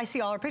until I see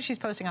all her pictures she's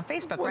posting on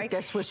Facebook, well, right?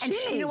 Guess what she and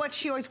needs. You know what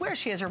she always wears?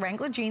 She has her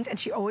Wrangler jeans, and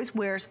she always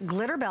wears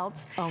glitter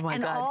belts. Oh, my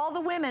God. And all the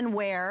women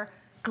wear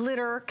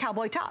glitter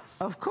cowboy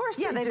tops. Of course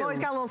they do. Yeah, they've always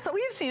got a little, so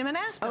we've seen them in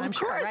Aspen, I'm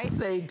sure, right? Of course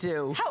they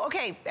do. How,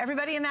 okay,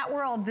 everybody in that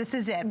world, this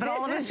is it. But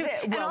all of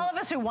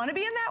us who want to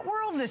be in that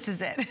world, this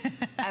is it.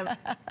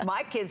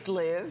 My kids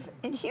live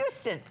in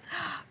Houston.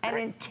 And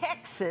in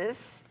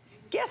Texas,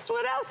 guess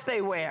what else they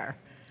wear?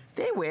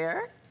 They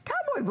wear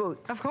cowboy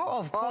boots. Of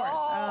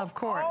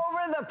course.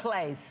 Over the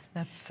place.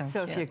 That's so So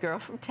cute. if you're a girl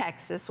from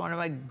Texas, one of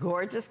my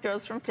gorgeous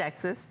girls from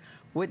Texas,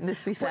 wouldn't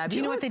this be fabulous? Do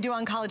you know what they do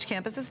on college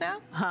campuses now?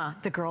 Huh?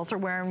 The girls are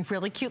wearing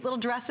really cute little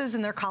dresses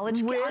in their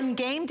college on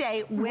game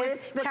day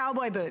with the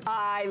cowboy boots.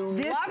 I love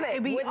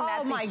it. Wouldn't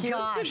that be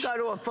cute to go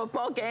to a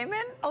football game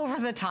in? Over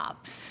the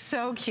top.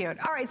 So cute.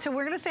 All right, so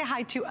we're going to say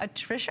hi to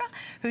Tricia,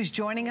 who's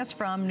joining us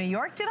from New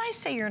York. Did I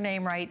say your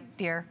name right,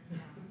 dear?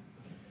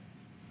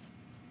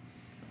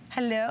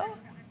 Hello?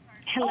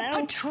 Hello.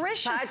 Oh,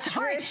 Patricia.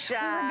 Sorry, we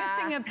were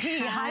missing a P.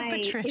 Hi,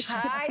 Patricia.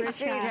 Hi,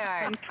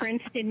 sweetheart. From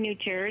Princeton, New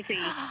Jersey.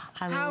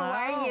 Hello. How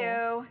are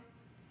you?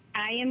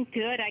 I am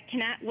good. I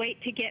cannot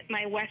wait to get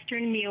my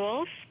Western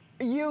mules.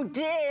 You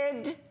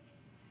did.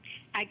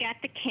 I got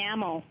the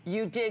camel.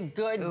 You did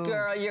good,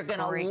 girl. You're going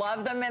to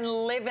love them and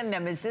live in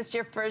them. Is this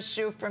your first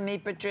shoe for me,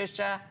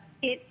 Patricia?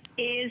 It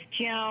is,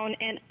 Joan,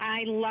 and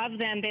I love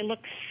them. They look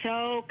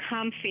so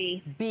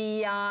comfy.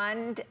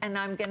 Beyond, and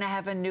I'm going to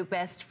have a new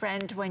best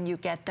friend when you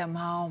get them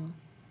home.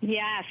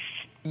 Yes.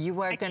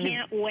 You are going to... I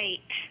can't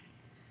wait.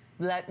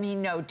 Let me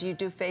know. Do you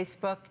do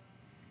Facebook?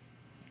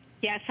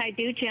 Yes, I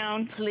do,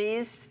 Joan.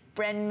 Please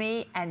friend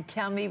me and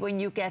tell me when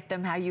you get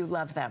them how you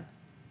love them.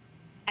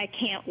 I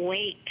can't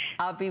wait.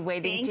 I'll be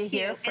waiting to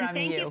hear from you. And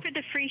thank you for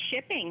the free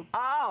shipping.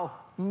 Oh,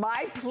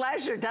 my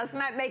pleasure. Doesn't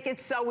that make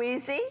it so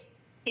easy?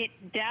 It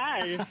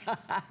does.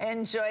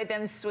 Enjoy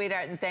them,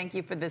 sweetheart, and thank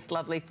you for this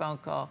lovely phone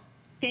call.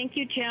 Thank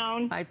you,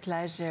 Joan. My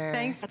pleasure.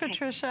 Thanks,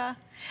 Patricia.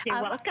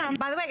 You're welcome.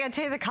 By the way, I got to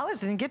tell you the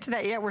colors. Didn't get to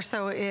that yet. We're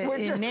so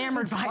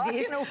enamored by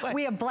these.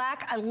 We have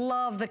black. I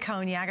love the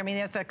cognac. I mean,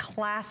 it's a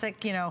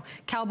classic, you know,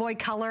 cowboy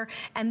color.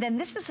 And then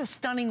this is a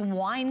stunning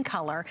wine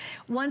color.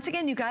 Once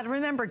again, you got to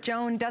remember,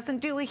 Joan doesn't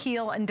do a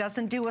heel and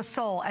doesn't do a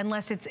sole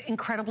unless it's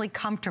incredibly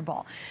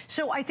comfortable.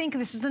 So I think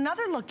this is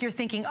another look you're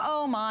thinking,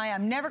 oh my,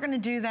 I'm never going to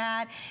do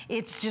that.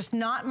 It's just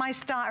not my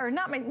style, or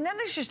not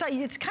just your style.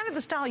 It's kind of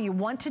the style you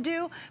want to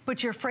do,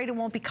 but you're afraid it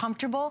won't be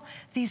comfortable.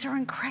 These are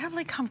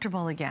incredibly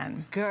comfortable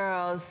again.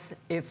 Girls,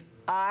 if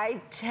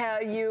I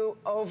tell you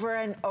over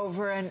and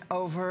over and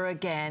over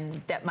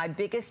again that my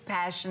biggest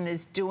passion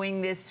is doing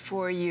this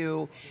for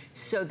you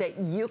so that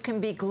you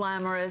can be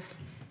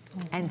glamorous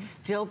and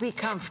still be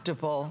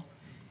comfortable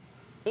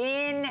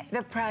in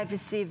the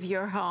privacy of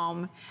your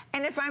home.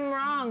 And if I'm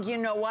wrong, you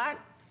know what?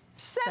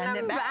 Send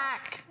them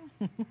back.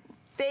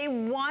 They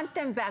want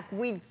them back.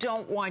 We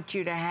don't want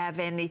you to have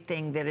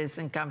anything that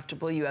isn't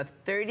comfortable. You have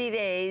 30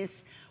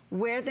 days.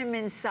 Wear them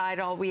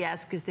inside. All we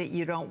ask is that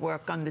you don't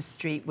work on the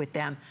street with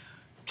them.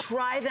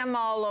 Try them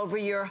all over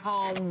your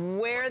home.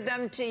 Wear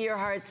them to your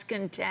heart's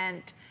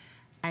content.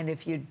 And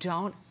if you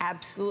don't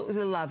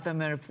absolutely love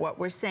them, and if what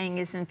we're saying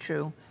isn't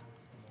true,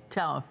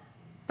 Tell them.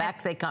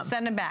 Back they come.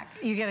 Send them back.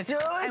 You get a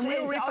Suze and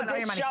we'll is, refund all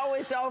your the money. show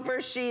is over.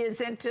 She is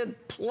into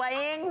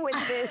playing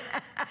with this.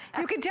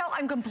 You can tell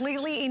I'm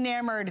completely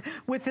enamored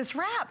with this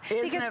wrap.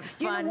 Isn't because it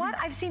fun? You know what?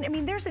 I've seen, I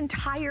mean, there's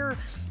entire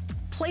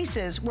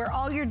places where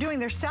all you're doing,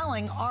 they're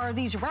selling are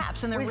these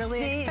wraps, and they're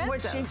really expensive.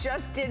 What she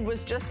just did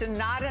was just a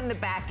knot in the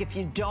back. If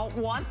you don't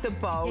want the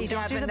bow, you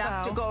have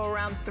enough to go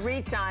around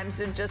 3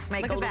 times and just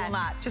make a little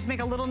knot. Just make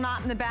a little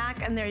knot in the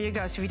back, and there you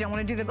go. So if you don't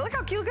want to do that, look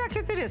how cute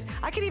it is.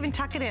 I could even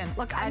tuck it in.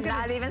 Look, I'm gonna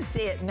not even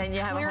see it, and then you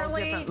have a whole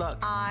different look.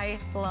 I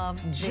love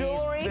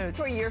jewelry these boots.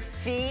 For your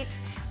feet.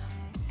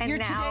 And your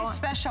now, today's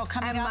special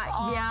coming up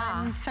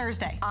on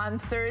Thursday. On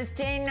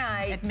Thursday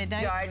night. At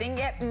midnight?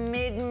 Starting at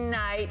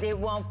midnight. It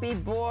won't be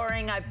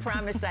boring, I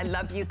promise. I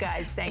love you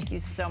guys. Thank you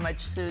so much,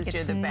 Suze.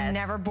 You're the best. It's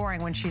never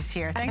boring when she's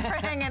here. Thanks for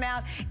hanging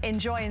out.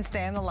 Enjoy and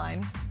stay on the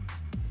line.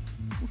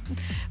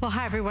 Well,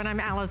 hi everyone, I'm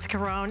Alice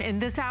Carone. In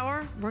this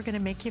hour, we're gonna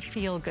make you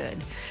feel good.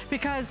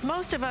 Because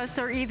most of us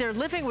are either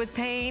living with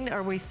pain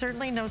or we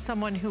certainly know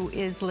someone who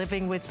is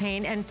living with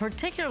pain, and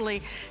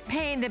particularly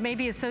pain that may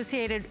be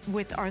associated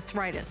with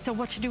arthritis. So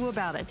what to do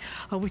about it?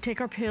 We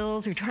take our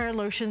pills, we try our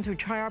lotions, we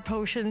try our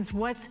potions.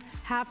 What's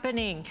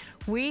happening?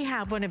 We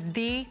have one of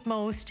the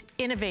most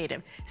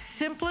innovative,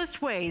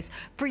 simplest ways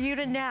for you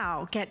to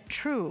now get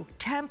true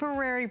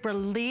temporary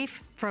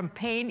relief from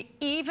pain,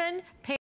 even pain